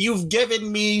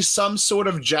given me some sort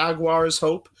of Jaguars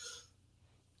hope.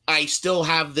 I still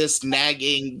have this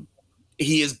nagging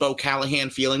he is Bo Callahan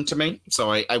feeling to me.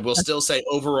 So I will still say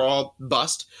overall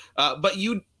bust. But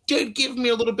you did give me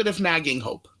a little bit of nagging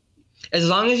hope. As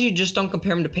long as you just don't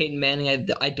compare him to Peyton Manning,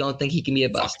 I don't think he can be a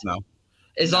bust. No.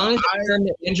 As long as you compare him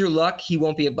to Andrew Luck, he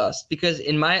won't be a bust. Because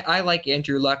I like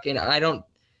Andrew Luck, and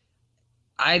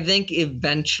I think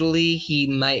eventually he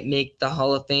might make the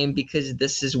Hall of Fame because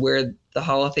this is where the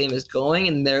Hall of Fame is going,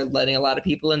 and they're letting a lot of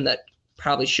people in that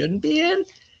probably shouldn't be in.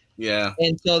 Yeah.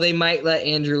 And so they might let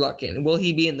Andrew Luck in. Will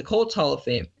he be in the Colts Hall of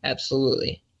Fame?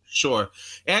 Absolutely. Sure.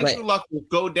 Andrew Luck will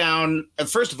go down. And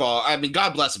first of all, I mean,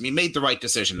 God bless him. He made the right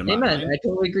decision. Amen. I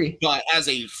totally agree. But as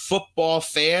a football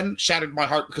fan, shattered my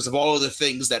heart because of all of the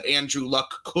things that Andrew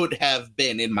Luck could have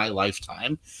been in my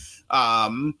lifetime.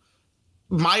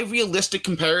 My realistic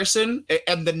comparison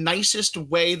and the nicest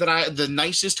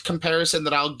comparison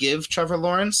that I'll give Trevor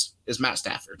Lawrence is Matt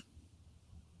Stafford.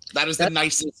 That's the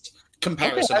nicest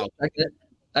comparison. Okay,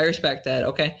 I respect that.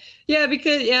 Okay. Yeah,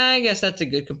 because I guess that's a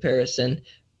good comparison.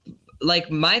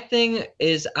 Like my thing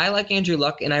is I like Andrew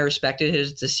Luck and I respected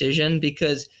his decision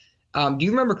because do you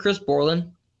remember Chris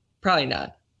Borland? Probably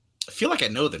not. I feel like I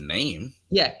know the name.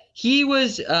 Yeah. He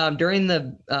was during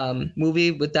the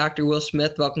movie with Dr. Will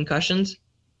Smith about concussions.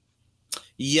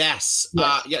 Yes.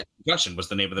 Concussion was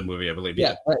the name of the movie, I believe.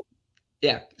 Yeah. Right.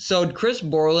 Yeah. So Chris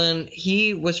Borland,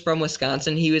 he was from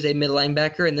Wisconsin. He was a middle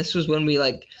linebacker, and this was when we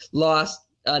lost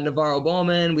Navarro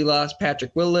Bowman. We lost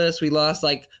Patrick Willis. We lost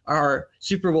our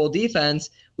Super Bowl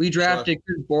defense. We drafted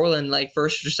Chris Borland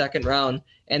first or second round,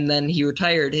 and then he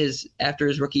retired after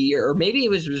his rookie year, or maybe it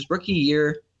was his rookie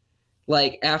year,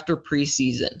 after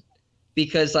preseason,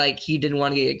 because he didn't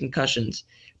want to get concussions.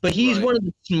 But he's one of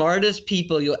the smartest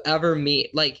people you'll ever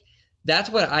meet.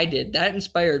 That's what I did. That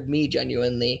inspired me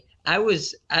genuinely. I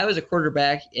was a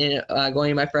quarterback in going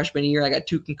in my freshman year. I got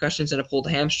 2 concussions and a pulled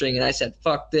hamstring, and I said,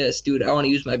 "Fuck this, dude! I want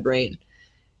to use my brain."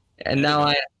 And now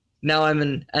I'm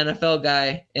an NFL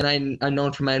guy, and I'm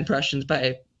known for my impressions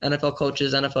by NFL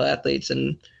coaches, NFL athletes,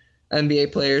 and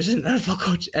NBA players, and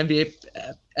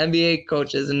NBA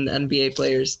coaches and NBA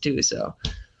players too. So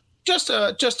just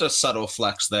a subtle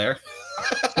flex there.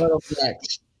 Subtle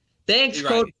flex. Thanks,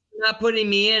 Coach, for not putting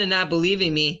me in and not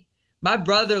believing me. My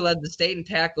brother led the state in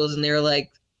tackles, and they were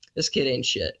like, "This kid ain't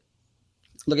shit."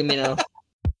 Look at me now.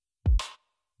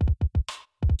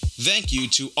 Thank you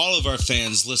to all of our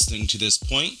fans listening to this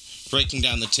point. Breaking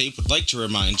Down the Tape would like to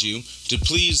remind you to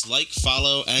please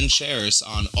follow, and share us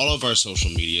on all of our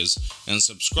social medias, and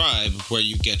subscribe where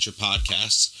you get your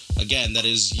podcasts. Again, that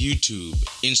is YouTube,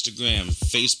 Instagram,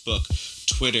 Facebook,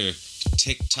 Twitter,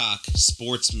 TikTok,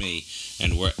 SportsMe,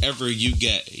 and wherever you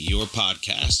get your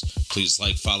podcast. Please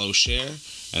follow, share,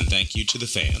 and thank you to the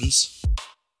fans.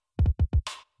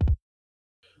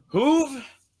 Hoove,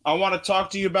 I want to talk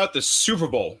to you about the Super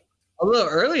Bowl. A little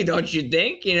early, don't you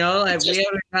think? We haven't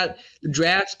got the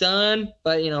drafts done,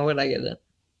 but what did I get then?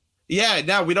 Yeah,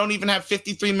 no, we don't even have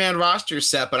 53-man roster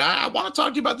set, but I want to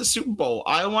talk to you about the Super Bowl.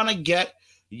 I want to get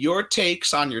your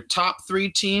takes on your top 3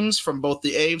 teams from both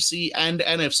the AFC and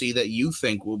NFC that you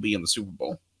think will be in the Super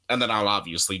Bowl. And then I'll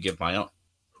obviously give my own.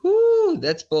 Whoo,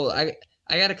 that's bold. I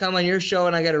got to come on your show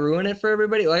and I got to ruin it for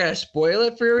everybody. I got to spoil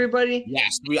it for everybody.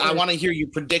 Yes, I want to hear your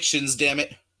predictions, damn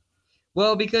it.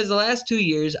 Well, because the last 2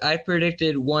 years, I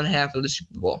predicted one half of the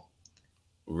Super Bowl.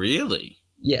 Really?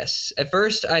 Yes. At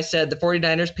first, I said the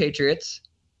 49ers Patriots.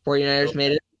 49ers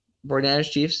made it. 49ers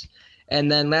Chiefs.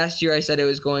 And then last year, I said it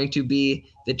was going to be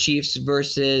the Chiefs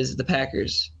versus the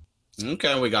Packers.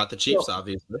 Okay, we got the Chiefs,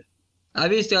 obviously.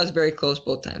 Obviously, I was very close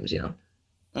both times,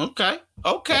 Okay.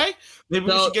 Maybe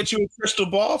we should get you a crystal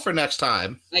ball for next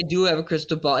time. I do have a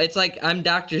crystal ball. It's like I'm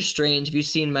Doctor Strange. Have you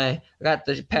seen I got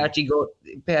the patchy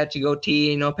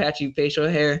goatee, patchy facial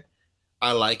hair.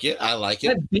 I like it. My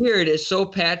beard is so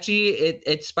patchy.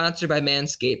 It's sponsored by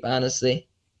Manscaped, honestly.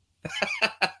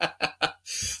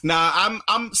 Nah,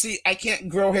 I'm see, I can't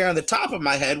grow hair on the top of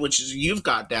my head, which is you've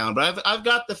got down, but I've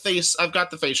got the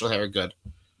facial hair good.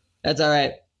 That's all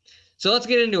right. So let's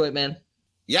get into it, man.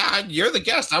 Yeah, you're the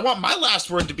guest. I want my last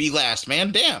word to be last,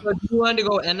 man. Damn. So do you want to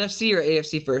go NFC or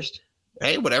AFC first?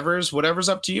 Hey, whatever's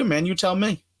up to you, man. You tell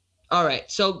me. All right.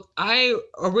 So I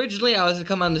was going to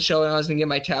come on the show and I was going to get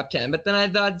my top 10, but then I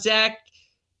thought, Zach,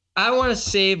 I want to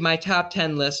save my top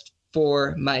 10 list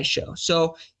for my show.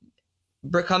 So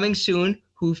coming soon,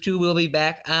 Hoove 2 will be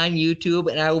back on YouTube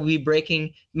and I will be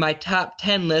breaking my top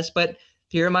 10 list, but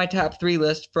here are my top 3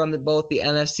 lists from both the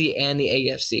NFC and the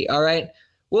AFC. All right.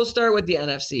 We'll start with the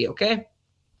NFC, okay?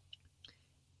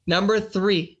 Number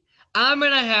 3, I'm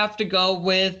going to have to go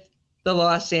with the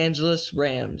Los Angeles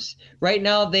Rams. Right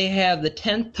now, they have the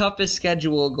 10th toughest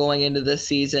schedule going into this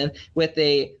season with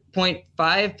a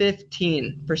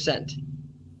 0.515%.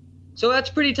 So that's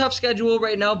pretty tough schedule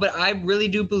right now, but I really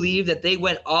do believe that they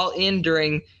went all in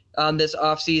during this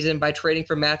offseason by trading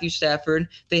for Matthew Stafford.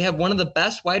 They have one of the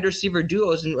best wide receiver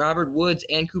duos in Robert Woods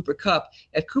and Cooper Kupp.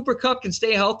 If Cooper Kupp can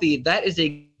stay healthy, that is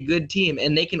a good team,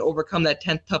 and they can overcome that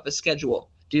 10th toughest schedule.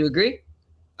 Do you agree?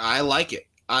 I like it.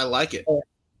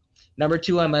 Number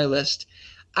 2 on my list.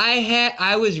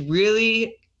 I was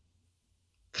really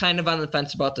kind of on the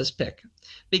fence about this pick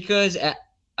because a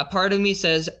part of me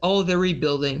says, oh, they're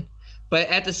rebuilding. But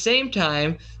at the same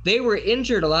time, they were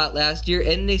injured a lot last year,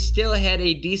 and they still had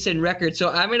a decent record. So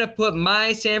I'm going to put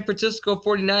my San Francisco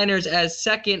 49ers as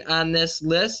second on this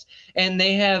list, and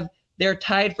they're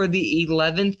tied for the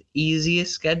 11th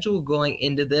easiest schedule going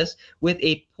into this with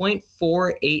a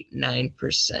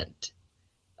 0.489%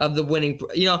 of the winning.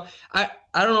 I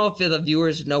don't know if the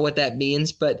viewers know what that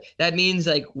means, but that means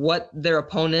like what their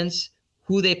opponents –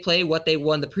 who they play, what they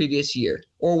won the previous year,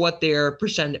 or what their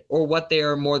percent, or what they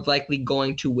are more likely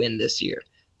going to win this year,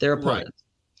 their opponents.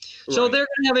 Right. So they're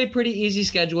going to have a pretty easy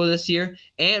schedule this year,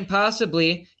 and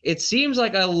possibly it seems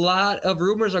like a lot of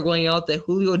rumors are going out that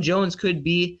Julio Jones could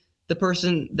be the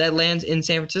person that lands in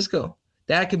San Francisco.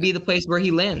 That could be the place where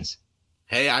he lands.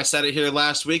 Hey, I said it here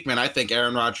last week, man. I think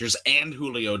Aaron Rodgers and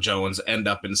Julio Jones end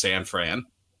up in San Fran.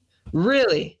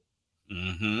 Really?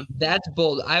 Mm-hmm. That's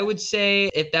bold. I would say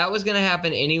if that was going to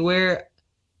happen anywhere,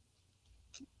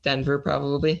 Denver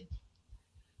probably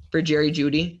for Jerry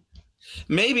Jeudy.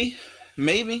 Maybe.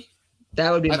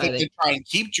 That would be. I think they try and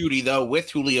keep Jeudy though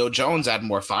with Julio Jones, add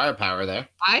more firepower there.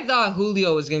 I thought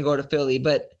Julio was going to go to Philly,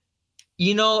 but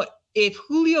if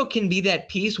Julio can be that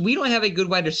piece, we don't have a good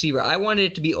wide receiver. I wanted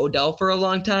it to be Odell for a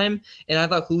long time, and I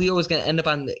thought Julio was going to end up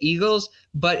on the Eagles.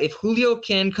 But if Julio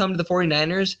can come to the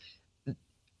 49ers.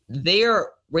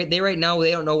 Right now,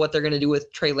 they don't know what they're going to do with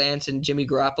Trey Lance and Jimmy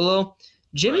Garoppolo.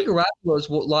 Jimmy Garoppolo's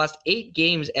lost 8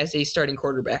 games as a starting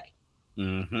quarterback.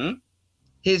 Mm-hmm.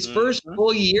 His first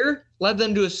full year led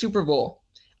them to a Super Bowl.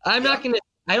 I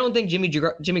don't think Jimmy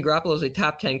Garoppolo is a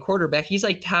top 10 quarterback. He's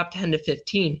like top 10 to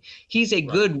 15. He's a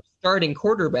good starting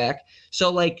quarterback.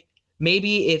 So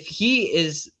maybe if he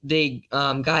is the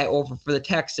guy over for the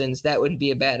Texans, that wouldn't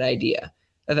be a bad idea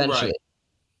eventually.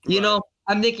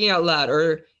 I'm thinking out loud.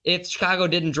 Or if Chicago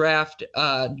didn't draft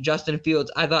Justin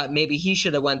Fields, I thought maybe he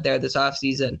should have went there this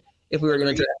offseason if we were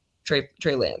going to draft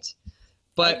Trey Lance.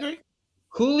 But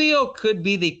Julio could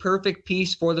be the perfect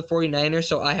piece for the 49ers,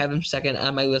 so I have him second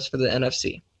on my list for the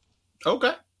NFC.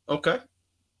 Okay.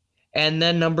 And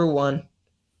then number 1,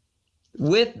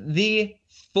 with the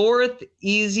 4th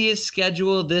easiest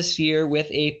schedule this year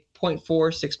with a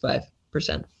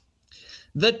 0.465%.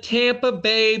 The Tampa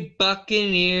Bay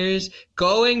Buccaneers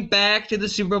going back to the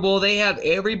Super Bowl. They have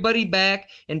everybody back.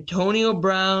 Antonio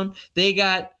Brown. They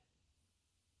got,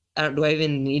 do I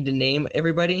even need to name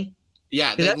everybody?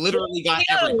 Yeah, they literally got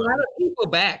everybody. A lot of people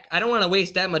back. I don't want to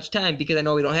waste that much time because I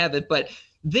know we don't have it, but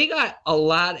they got a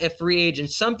lot of free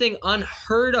agents, something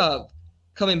unheard of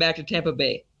coming back to Tampa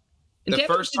Bay. And the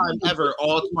first time ever,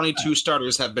 all 22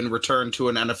 starters have been returned to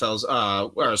an NFL's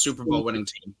or a Super Bowl winning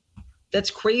team.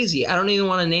 That's crazy. I don't even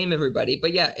want to name everybody,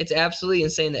 but yeah, it's absolutely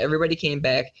insane that everybody came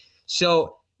back.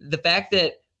 So the fact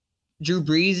that Drew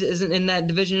Brees isn't in that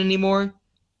division anymore,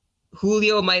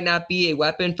 Julio might not be a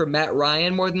weapon for Matt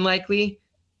Ryan more than likely.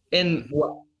 And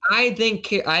I think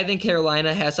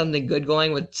Carolina has something good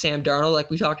going with Sam Darnold, like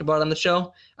we talked about on the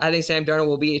show. I think Sam Darnold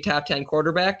will be a top 10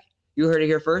 quarterback. You heard it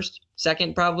here first.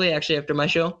 Second, probably, actually, after my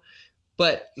show.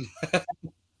 But,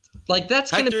 like,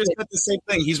 that's going to be... Hector's got the same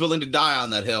thing. He's willing to die on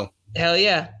that hill. Hell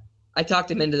yeah. I talked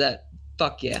him into that.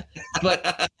 Fuck yeah.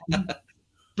 But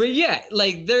yeah,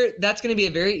 like, that's going to be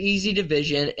a very easy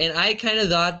division. And I kind of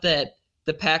thought that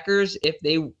the Packers, if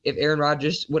Aaron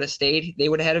Rodgers would have stayed, they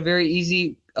would have had a very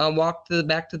easy walk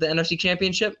back to the NFC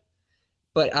Championship.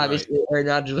 But obviously, right. Aaron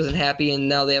Rodgers wasn't happy, and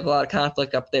now they have a lot of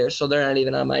conflict up there, so they're not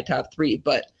even on my top three.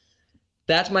 But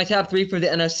that's my top three for the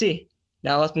NFC.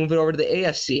 Now let's move it over to the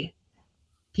AFC.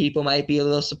 People might be a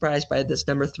little surprised by this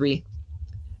number 3.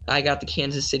 I got the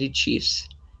Kansas City Chiefs.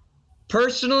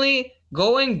 Personally,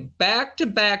 going back to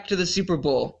the Super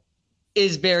Bowl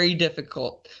is very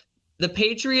difficult. The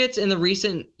Patriots in the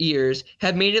recent years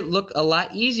have made it look a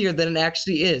lot easier than it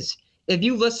actually is. If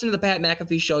you listen to the Pat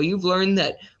McAfee show, you've learned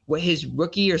that what his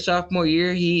rookie or sophomore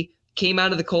year, he came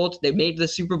out of the Colts, they made the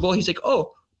Super Bowl. He's like,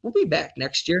 oh, we'll be back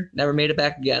next year. Never made it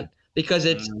back again because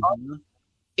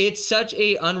it's such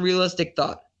a unrealistic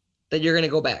thought that you're going to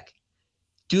go back.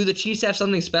 Do the Chiefs have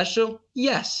something special?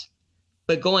 Yes.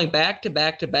 But going back to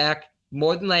back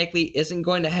more than likely isn't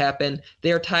going to happen.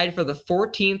 They are tied for the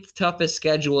 14th toughest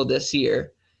schedule this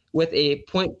year with a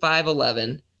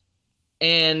 .511.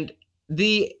 And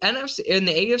the NFC and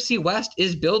the AFC West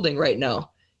is building right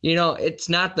now. You know, it's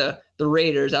not the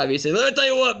Raiders, obviously. Let me tell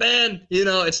you what, man. You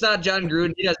know, it's not John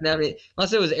Gruden. He doesn't have any,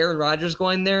 unless it was Aaron Rodgers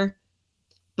going there.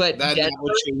 But that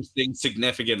would change things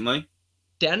significantly.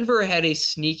 Denver had a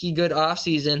sneaky good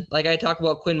offseason. Like I talk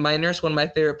about Quinn Miners, one of my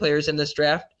favorite players in this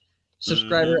draft.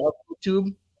 Subscriber of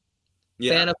YouTube.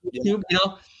 Fan of YouTube. You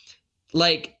know,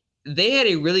 like they had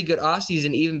a really good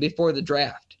offseason even before the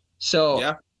draft.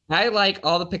 So I like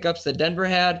all the pickups that Denver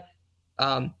had.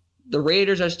 The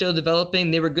Raiders are still developing.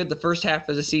 They were good the first half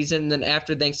of the season. Then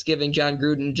after Thanksgiving, John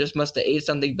Gruden just must have ate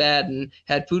something bad and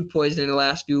had food poisoning the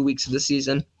last few weeks of the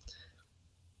season.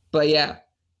 But yeah,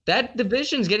 that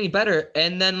division's getting better.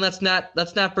 And then let's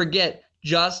not forget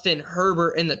Justin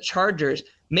Herbert and the Chargers.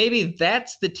 Maybe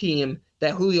that's the team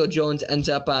that Julio Jones ends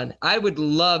up on. I would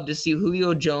love to see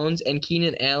Julio Jones and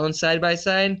Keenan Allen side by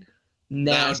side.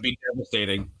 Nasty. That would be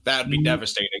devastating. That would be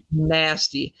devastating.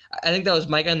 Nasty. I think that was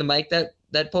Mike on the mic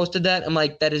that posted that. I'm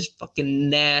like, that is fucking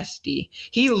nasty.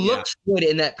 He looks good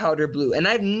in that powder blue. And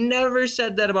I've never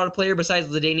said that about a player besides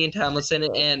LaDainian Tomlinson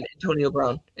and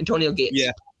Antonio Gates.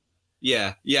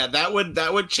 Yeah. That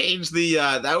would change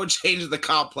the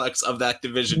complex of that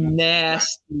division.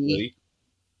 Nasty.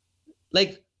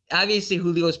 Like, obviously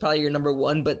Julio is probably your number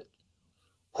one, but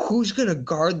who's going to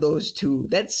guard those two?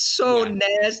 That's so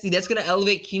nasty. That's going to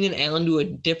elevate Keenan Allen to a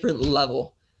different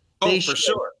level. For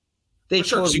sure.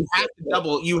 So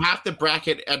you have to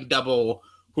bracket and double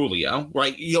Julio,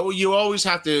 right? You always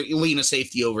have to lean a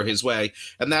safety over his way,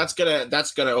 and that's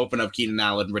gonna open up Keenan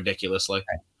Allen ridiculously.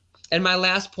 Right. And my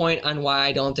last point on why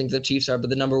I don't think the Chiefs are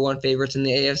the number one favorites in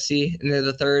the AFC, and they're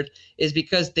the third, is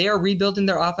because they are rebuilding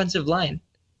their offensive line.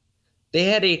 They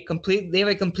have a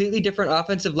completely different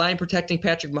offensive line protecting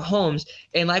Patrick Mahomes.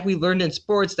 And like we learned in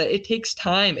sports, that it takes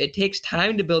time. It takes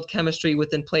time to build chemistry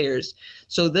within players.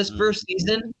 So this first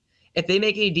season, if they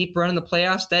make a deep run in the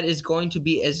playoffs, that is going to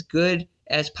be as good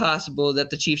as possible that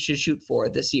the Chiefs should shoot for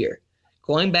this year.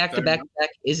 Going back to back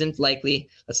isn't likely.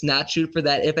 Let's not shoot for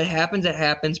that. If it happens, it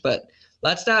happens. But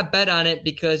let's not bet on it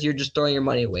because you're just throwing your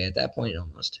money away at that point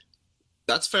almost.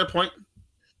 That's a fair point.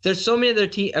 There's so many other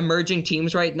emerging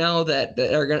teams right now that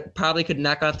are probably could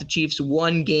knock off the Chiefs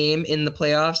one game in the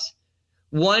playoffs.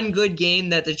 One good game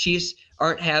that the Chiefs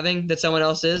aren't having that someone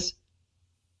else is.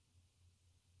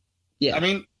 Yeah. I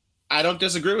mean, I don't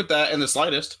disagree with that in the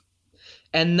slightest.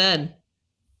 And then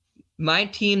my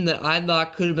team that I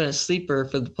thought could have been a sleeper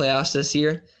for the playoffs this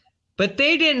year, but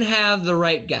they didn't have the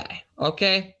right guy,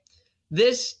 okay?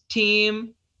 This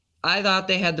team, I thought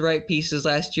they had the right pieces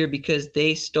last year because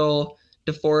they stole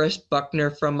DeForest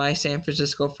Buckner from my San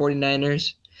Francisco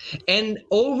 49ers. And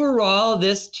overall,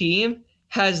 this team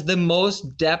has the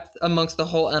most depth amongst the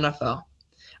whole NFL.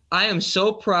 I am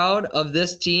so proud of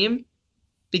this team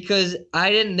because I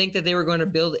didn't think that they were going to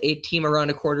build a team around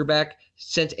a quarterback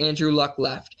since Andrew Luck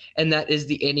left, and that is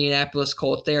the Indianapolis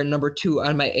Colts. They are number 2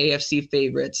 on my AFC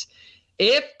favorites.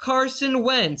 If Carson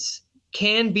Wentz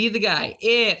can be the guy,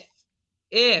 if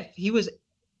he was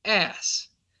ass,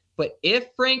 but if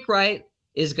Frank Wright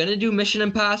is going to do Mission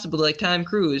Impossible like Tom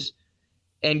Cruise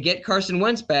and get Carson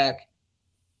Wentz back,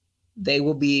 they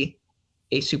will be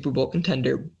a Super Bowl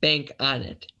contender. Bank on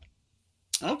it.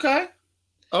 Okay.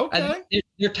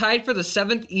 You're tied for the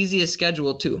 7th easiest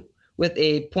schedule too, with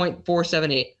a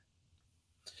 .478.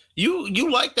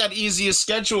 You like that easiest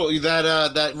schedule,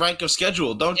 that rank of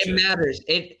schedule, don't you? It matters.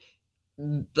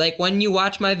 Like when you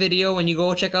watch my video, when you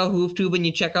go check out HoofTube and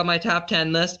you check out my top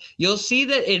 10 list, you'll see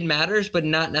that it matters, but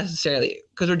not necessarily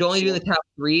because we're only doing the top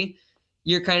 3.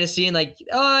 You're kind of seeing like,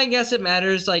 oh, I guess it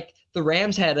matters. Like the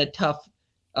Rams had a tough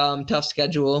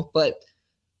schedule, but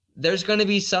there's going to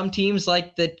be some teams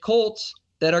like the Colts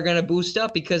that are going to boost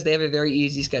up because they have a very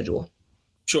easy schedule.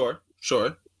 Sure.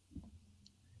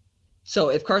 So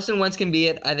if Carson Wentz can be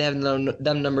it, I'd have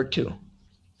them number 2.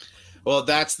 Well,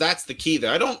 that's the key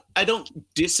there. I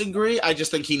don't disagree. I just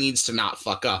think he needs to not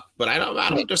fuck up. But I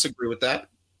don't disagree with that.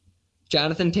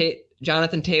 Jonathan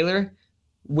Taylor,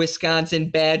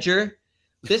 Wisconsin Badger.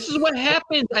 This is what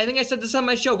happens. I think I said this on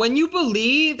my show. When you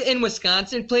believe in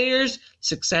Wisconsin players,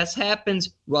 success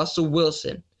happens. Russell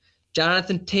Wilson,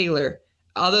 Jonathan Taylor,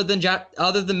 other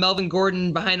than Melvin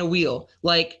Gordon behind a wheel,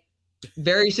 like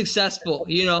very successful,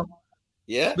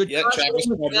 Yeah, but Travis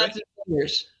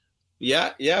Frederick.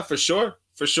 Yeah, for sure.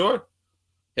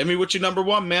 Hit me with your number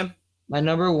 1, man. My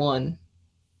number 1.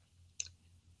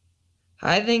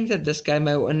 I think that this guy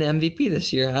might win the MVP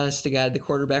this year, honest to God, the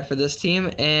quarterback for this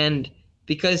team. And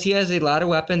because he has a lot of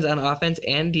weapons on offense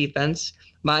and defense,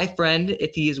 my friend,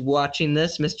 if he is watching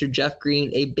this, Mr. Jeff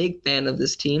Green, a big fan of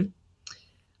this team,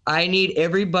 I need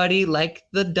everybody like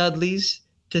the Dudleys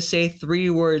to say 3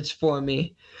 words for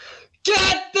me.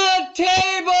 Get the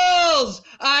tables!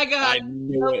 I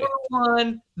number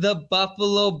 1, the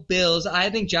Buffalo Bills. I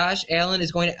think Josh Allen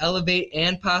is going to elevate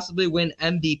and possibly win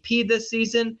MVP this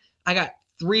season. I got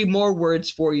 3 more words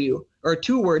for you, or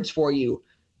 2 words for you.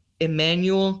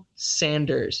 Emmanuel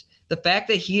Sanders. The fact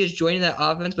that he is joining that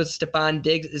offense with Stephon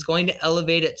Diggs is going to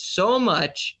elevate it so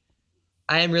much.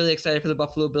 I am really excited for the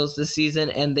Buffalo Bills this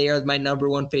season, and they are my number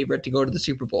 1 favorite to go to the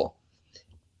Super Bowl.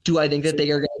 Do I think that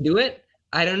they are going to do it?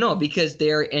 I don't know, because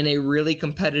they're in a really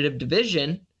competitive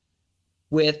division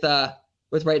with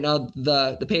right now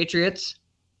the Patriots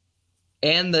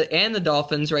and the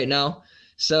Dolphins right now.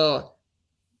 So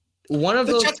one of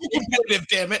those. The Jets are competitive,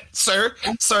 damn it, sir.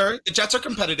 The Jets are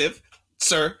competitive,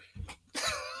 sir.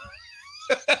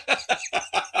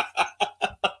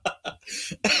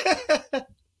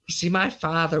 See, my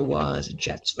father was a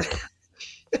Jets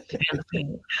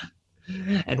fan.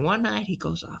 And one night he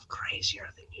goes off crazier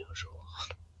than usual.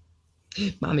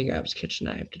 Mommy grabs a kitchen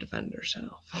knife to defend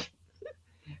herself.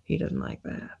 He doesn't like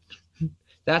that.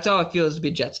 That's how it feels to be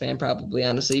a Jets fan, probably,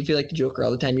 honestly. You feel like the Joker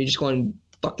all the time. You're just going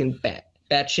fucking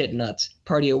batshit nuts.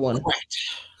 Party of one.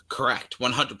 Correct.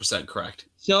 100% correct.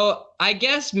 So I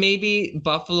guess maybe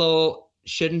Buffalo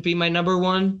shouldn't be my number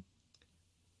 1.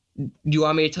 Do you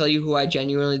want me to tell you who I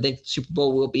genuinely think the Super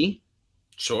Bowl will be?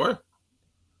 Sure.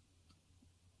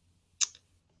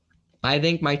 I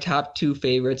think my top 2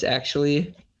 favorites,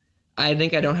 actually. I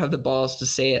think I don't have the balls to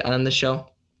say it on the show.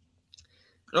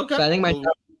 Okay. So I think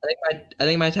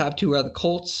my top 2 are the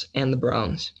Colts and the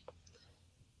Browns.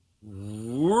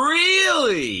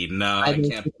 Really? No, I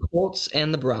can't. The Colts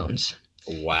and the Browns.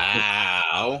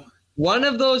 Wow. One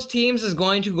of those teams is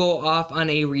going to go off on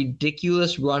a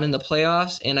ridiculous run in the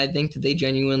playoffs, and I think that they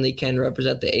genuinely can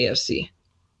represent the AFC.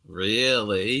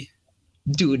 Really?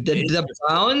 Dude, the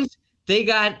Browns, they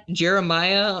got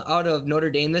Jeremiah out of Notre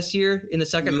Dame this year in the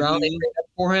second round. They traded up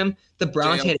for him. The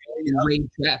Browns had a great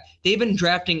draft. They've been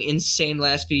drafting insane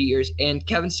last few years, and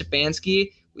Kevin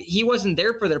Stefanski, he wasn't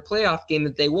there for their playoff game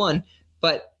that they won,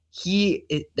 but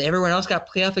everyone else got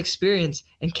playoff experience,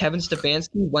 and Kevin Stefanski,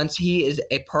 once he is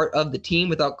a part of the team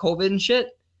without COVID and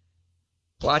shit,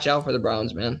 watch out for the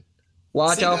Browns, man.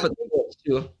 Watch out for the Colts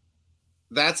too.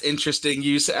 That's interesting.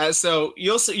 So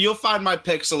you'll find my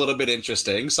picks a little bit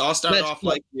interesting. So I'll start off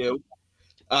like you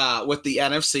with the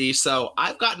NFC. So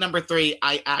I've got number 3.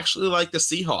 I actually like the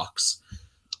Seahawks.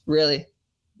 Really?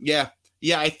 Yeah.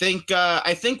 I think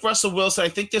Russell Wilson. I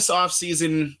think this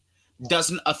offseason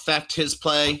doesn't affect his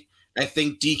play. I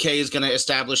think DK is going to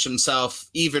establish himself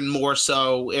even more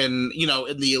so in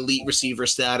the elite receiver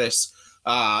status.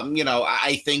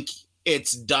 I think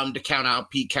it's dumb to count out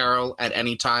Pete Carroll at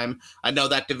any time. I know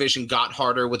that division got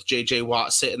harder with J.J.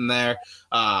 Watt sitting there,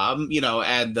 and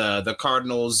the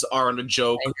Cardinals aren't a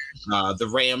joke. The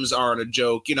Rams aren't a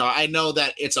joke. I know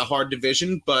that it's a hard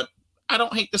division, but I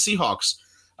don't hate the Seahawks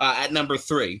at number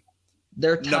 3.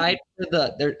 They're tied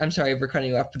I'm sorry for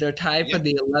cutting you off, but they're tied for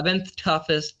the 11th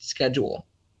toughest schedule.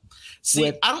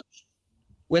 See,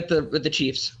 with the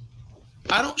Chiefs.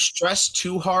 I don't stress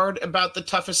too hard about the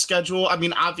toughest schedule. I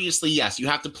mean, obviously, yes, you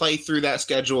have to play through that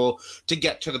schedule to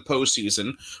get to the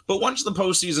postseason. But once the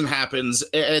postseason happens,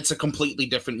 it's a completely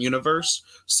different universe.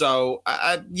 So,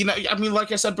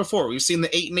 like I said before, we've seen the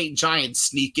 8-8 Giants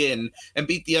sneak in and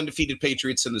beat the undefeated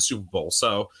Patriots in the Super Bowl.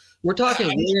 So we're talking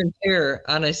wear and tear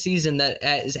on a season that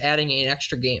is adding an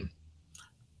extra game.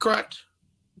 Correct.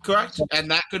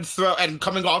 And that could and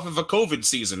coming off of a COVID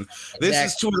season. Exactly.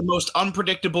 This is two of the most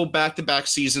unpredictable back-to-back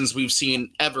seasons we've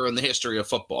seen ever in the history of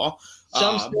football.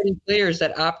 Some starting players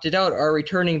that opted out are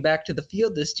returning back to the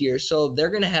field this year, so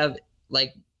they're going to have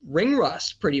ring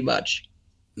rust pretty much.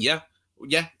 Yeah.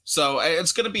 So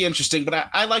it's going to be interesting, but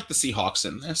I like the Seahawks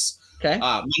in this. Okay.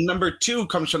 Number 2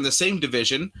 comes from the same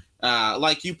division.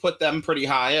 Like you put them pretty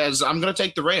high, as I'm going to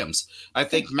take the Rams. I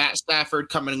think Matt Stafford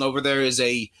coming over there is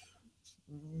a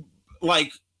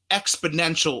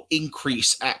exponential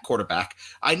increase at quarterback.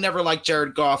 I never liked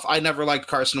Jared Goff. I never liked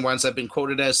Carson Wentz. I've been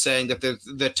quoted as saying that they're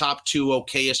the top 2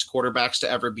 okayest quarterbacks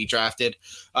to ever be drafted.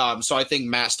 So I think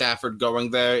Matt Stafford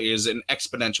going there is an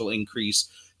exponential increase.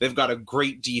 They've got a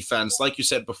great defense. Like you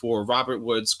said before, Robert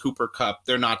Woods, Cooper Kupp,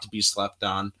 they're not to be slept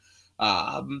on.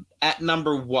 At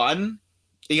number 1,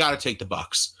 you got to take the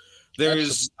Bucs.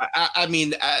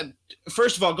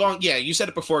 First of all, you said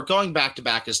it before, going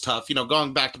back-to-back is tough.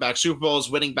 Going back-to-back Super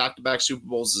Bowls, winning back-to-back Super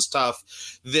Bowls is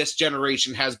tough. This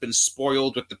generation has been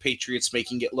spoiled with the Patriots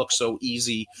making it look so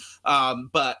easy.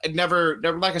 But never,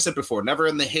 like I said before, never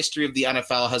in the history of the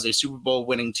NFL has a Super Bowl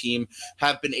winning team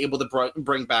have been able to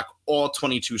bring back all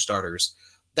 22 starters.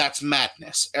 That's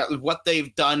madness. What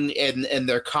they've done in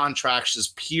their contracts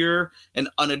is pure and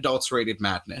unadulterated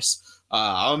madness.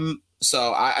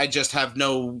 So I just have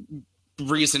no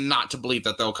reason not to believe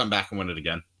that they'll come back and win it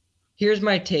again. Here's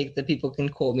my take that people can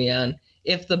quote me on.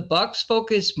 If the Bucs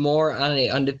focus more on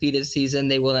an undefeated season,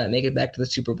 they will not make it back to the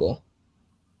Super Bowl.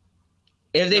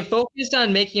 If they focused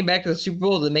on making it back to the Super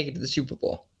Bowl, they'll make it to the Super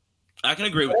Bowl. I can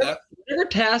agree with that. Whatever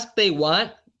task they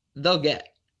want, they'll get.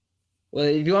 Well,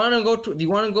 if you want to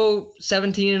go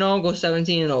 17-0, go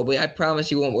 17-0. But I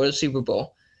promise you won't win a Super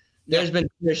Bowl.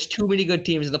 There's too many good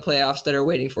teams in the playoffs that are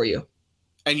waiting for you.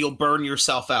 And you'll burn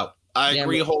yourself out. I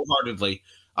agree wholeheartedly.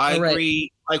 I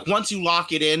agree. Once you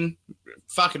lock it in,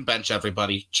 fucking bench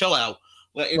everybody. Chill out.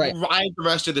 Ride the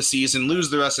rest of the season. Lose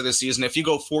the rest of the season. If you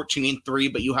go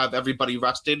 14-3, but you have everybody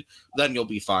rested, then you'll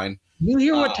be fine. You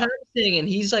hear what Tom's saying, and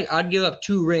he's like, I'd give up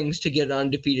 2 rings to get an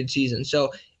undefeated season.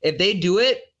 So if they do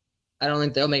it, I don't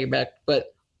think they'll make it back.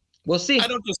 But we'll see. I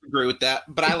don't disagree with that,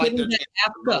 but I like their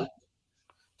AFCA.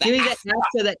 Give me that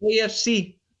AFCA, that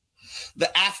AFC.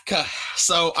 The AFCA.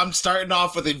 So I'm starting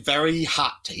off with a very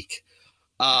hot take.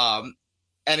 And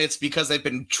it's because they've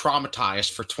been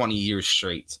traumatized for 20 years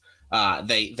straight.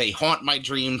 They haunt my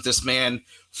dreams. This man,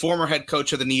 former head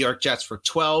coach of the New York Jets for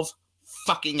 12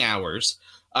 fucking hours,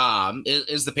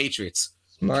 is the Patriots.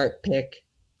 Smart pick.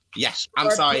 Yes. I'm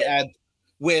sorry, Ed.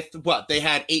 With what? They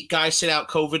had 8 guys sit out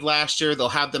COVID last year. They'll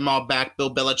have them all back.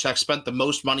 Bill Belichick spent the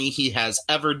most money he has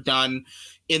ever done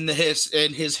in his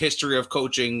history of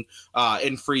coaching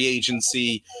in free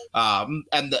agency. And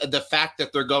the fact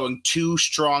that they're going 2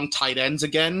 strong tight ends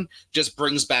again just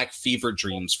brings back fever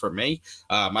dreams for me.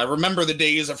 I remember the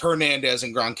days of Hernandez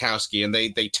and Gronkowski, and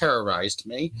they terrorized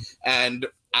me. And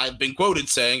I've been quoted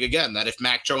saying, again, that if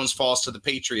Mac Jones falls to the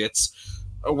Patriots,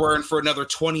 we're in for another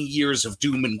 20 years of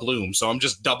doom and gloom. So I'm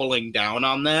just doubling down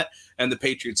on that. And the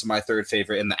Patriots are my 3rd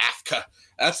favorite in the AFCA.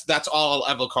 That's all I'll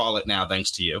ever call it now,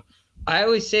 thanks to you. I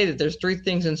always say that there's 3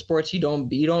 things in sports you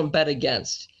don't bet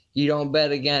against. You don't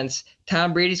bet against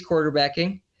Tom Brady's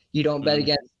quarterbacking. You don't bet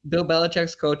against Bill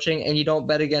Belichick's coaching, and you don't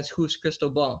bet against who's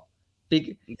crystal ball.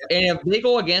 And if they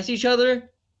go against each other,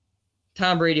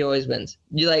 Tom Brady always wins.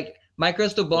 My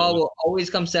crystal ball will always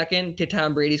come second to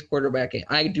Tom Brady's quarterbacking.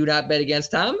 I do not bet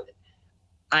against Tom.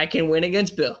 I can win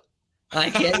against Bill. I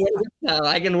can't win against Tom.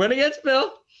 I can win against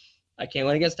Bill. I can't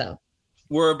win against Tom.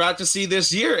 We're about to see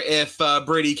this year if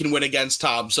Brady can win against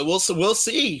Tom. So we'll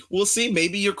see. We'll see.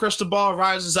 Maybe your crystal ball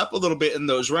rises up a little bit in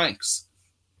those ranks.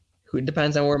 It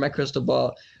depends on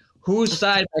whose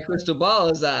side my crystal ball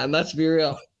is on. Let's be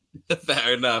real.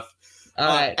 Fair enough. All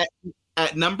right.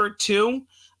 At number 2,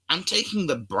 I'm taking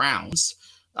the Browns.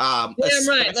 Damn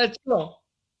right. Let's go.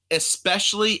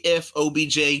 Especially if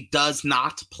OBJ does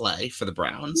not play for the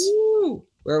Browns. Woo.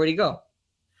 Where would he go?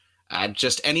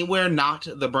 Just anywhere not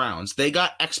the Browns. They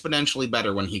got exponentially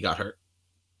better when he got hurt.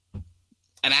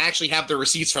 And I actually have the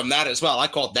receipts from that as well. I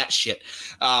called that shit.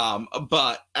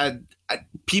 But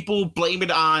people blame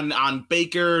it on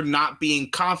Baker not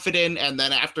being confident, and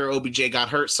then after OBJ got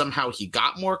hurt, somehow he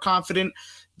got more confident.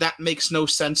 That makes no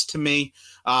sense to me.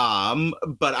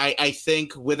 But I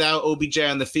think without OBJ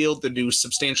on the field, they do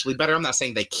substantially better. I'm not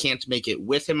saying they can't make it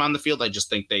with him on the field. I just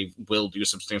think they will do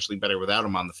substantially better without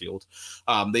him on the field.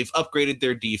 They've upgraded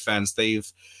their defense.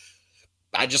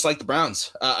 I just like the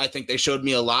Browns. I think they showed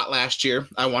me a lot last year.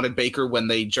 I wanted Baker when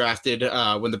they drafted,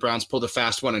 when the Browns pulled a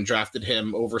fast one and drafted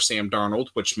him over Sam Darnold,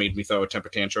 which made me throw a temper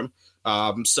tantrum.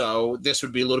 So this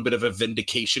would be a little bit of a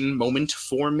vindication moment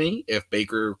for me if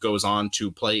Baker goes on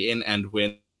to play in and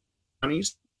win.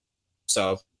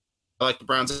 So I like the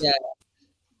Browns. Yeah.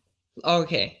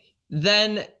 Okay.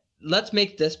 Then let's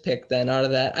make this pick then out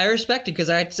of that. I respect it because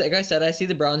like I said, I see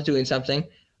the Browns doing something.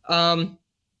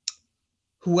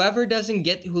 Whoever doesn't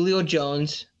get Julio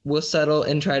Jones will settle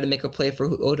and try to make a play for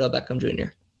Odell Beckham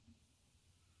Jr.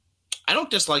 I don't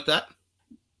dislike that.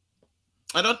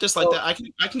 I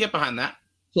can get behind that.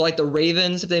 So like the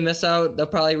Ravens, if they miss out, they'll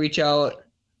probably reach out.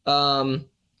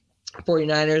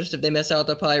 49ers, if they miss out,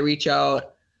 they'll probably reach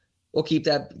out. They'll keep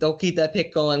that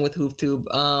pick going with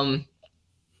HoofTube.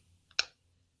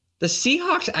 The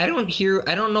Seahawks, I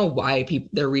don't know why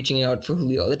they're reaching out for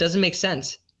Julio. That doesn't make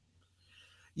sense.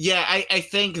 Yeah, I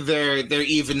think they're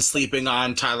even sleeping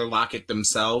on Tyler Lockett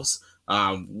themselves,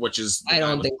 which is I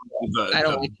don't like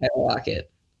Tyler Lockett.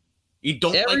 You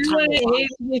don't like Tyler Lockett?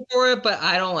 Hates me for it, but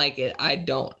I don't like it. I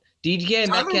don't. DK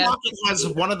Tyler Metcalf Lockett has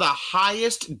one of the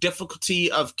highest difficulty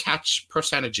of catch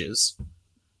percentages.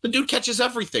 The dude catches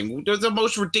everything. There's the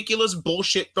most ridiculous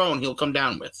bullshit throw he'll come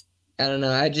down with. I don't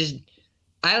know.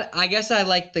 I guess I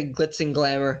like the glitz and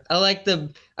glamour. I like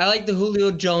the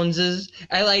Julio Joneses.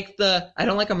 I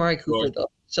don't like Amari Cooper though.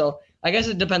 So I guess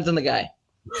it depends on the guy.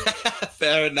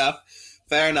 Fair enough.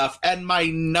 And my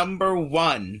number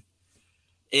 1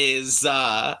 is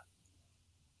I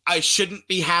shouldn't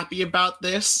be happy about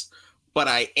this, but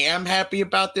I am happy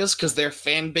about this because their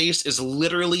fan base is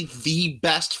literally the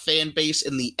best fan base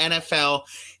in the NFL,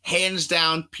 hands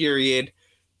down, period.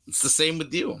 It's the same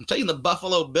with you. I'm taking the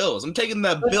Buffalo Bills. I'm taking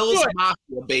the Bills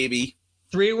Mafia, baby.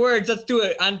 3 words. Let's do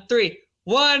it on 3.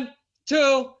 1,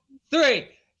 2, 3.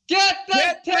 Get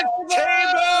the tables!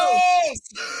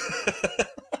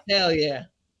 Hell yeah.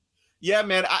 Yeah,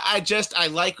 man. I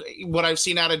like what I've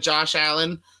seen out of Josh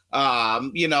Allen.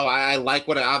 I like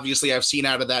what I've seen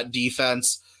out of that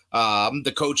defense.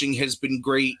 The coaching has been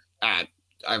great. I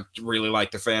really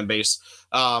like the fan base.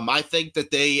 I think that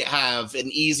they have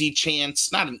an easy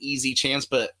chance, not an easy chance,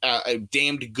 but a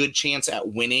damned good chance at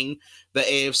winning the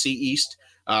AFC East.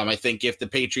 I think if the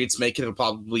Patriots make it, it'll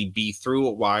probably be through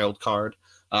a wild card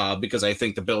because I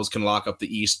think the Bills can lock up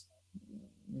the East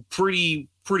pretty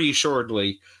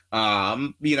assuredly.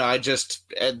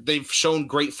 They've shown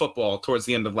great football towards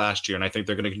the end of last year, and I think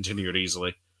they're going to continue it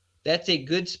easily. That's a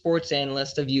good sports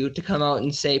analyst of you to come out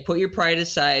and say, put your pride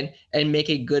aside and make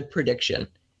a good prediction.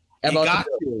 You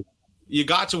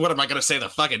got to. What am I going to say? The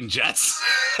fucking Jets?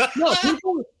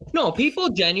 People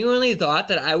genuinely thought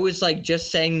that I was like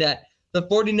just saying that the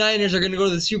 49ers are going to go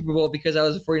to the Super Bowl because I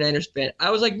was a 49ers fan.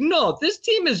 I was like, no, this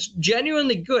team is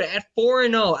genuinely good at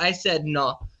 4-0. I said,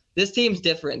 no, this team's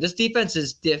different. This defense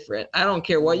is different. I don't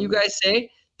care what you guys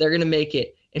say. They're going to make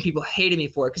it. And people hated me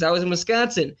for it because I was in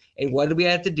Wisconsin. And what did we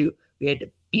have to do? We had to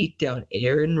beat down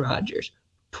Aaron Rodgers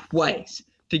twice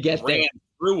to get there.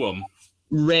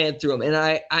 Ran through him.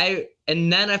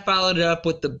 And then I followed it up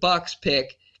with the Bucks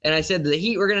pick. And I said the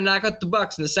Heat were going to knock out the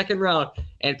Bucks in the second round.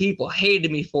 And people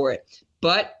hated me for it.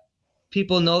 But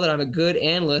people know that I'm a good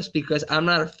analyst because I'm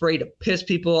not afraid to piss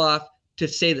people off to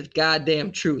say the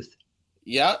goddamn truth.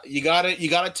 Yeah, you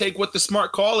gotta take what the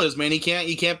smart call is, man. You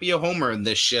can't be a homer in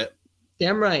this shit.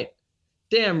 Damn right.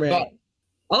 But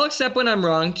I'll accept when I'm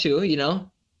wrong too, You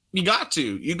got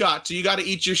to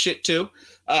eat your shit too.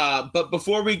 But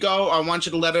before we go, I want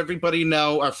you to let everybody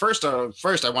know. First,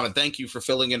 I want to thank you for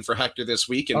filling in for Hector this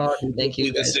week, and thank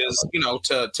you. This is,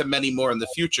 to many more in the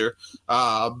future.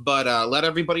 But let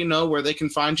everybody know where they can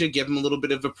find you. Give them a little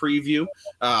bit of a preview.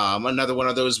 Another one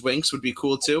of those winks would be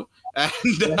cool too,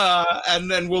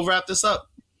 and then we'll wrap this up.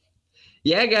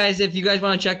 Yeah, guys, if you guys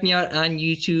want to check me out on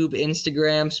YouTube,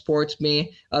 Instagram,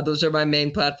 SportsMe, those are my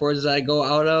main platforms that I go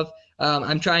out of.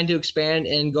 I'm trying to expand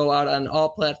and go out on all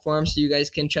platforms so you guys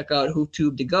can check out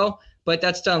HoopTube to go. but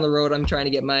that's down the road. I'm trying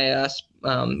to get my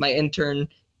my intern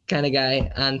kind of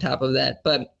guy on top of that.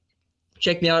 But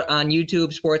check me out on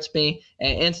YouTube, Sports Me,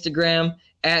 and Instagram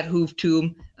at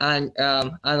HoofTube on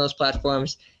those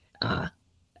platforms. I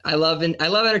love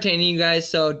entertaining you guys,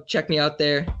 so check me out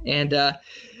there. And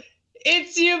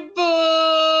it's your boy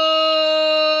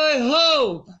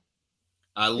Hope.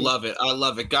 I love it. I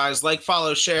love it, guys. Like,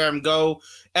 follow, share him, go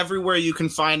everywhere you can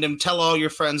find him. Tell all your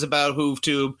friends about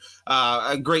HoofTube,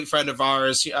 a great friend of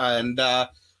ours, and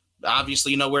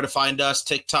obviously you know where to find us: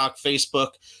 TikTok, Facebook,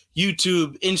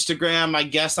 YouTube, Instagram. I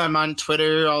guess I'm on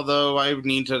Twitter, although I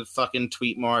need to fucking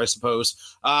tweet more, I suppose.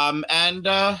 And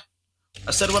I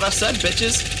said what I said,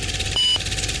 bitches.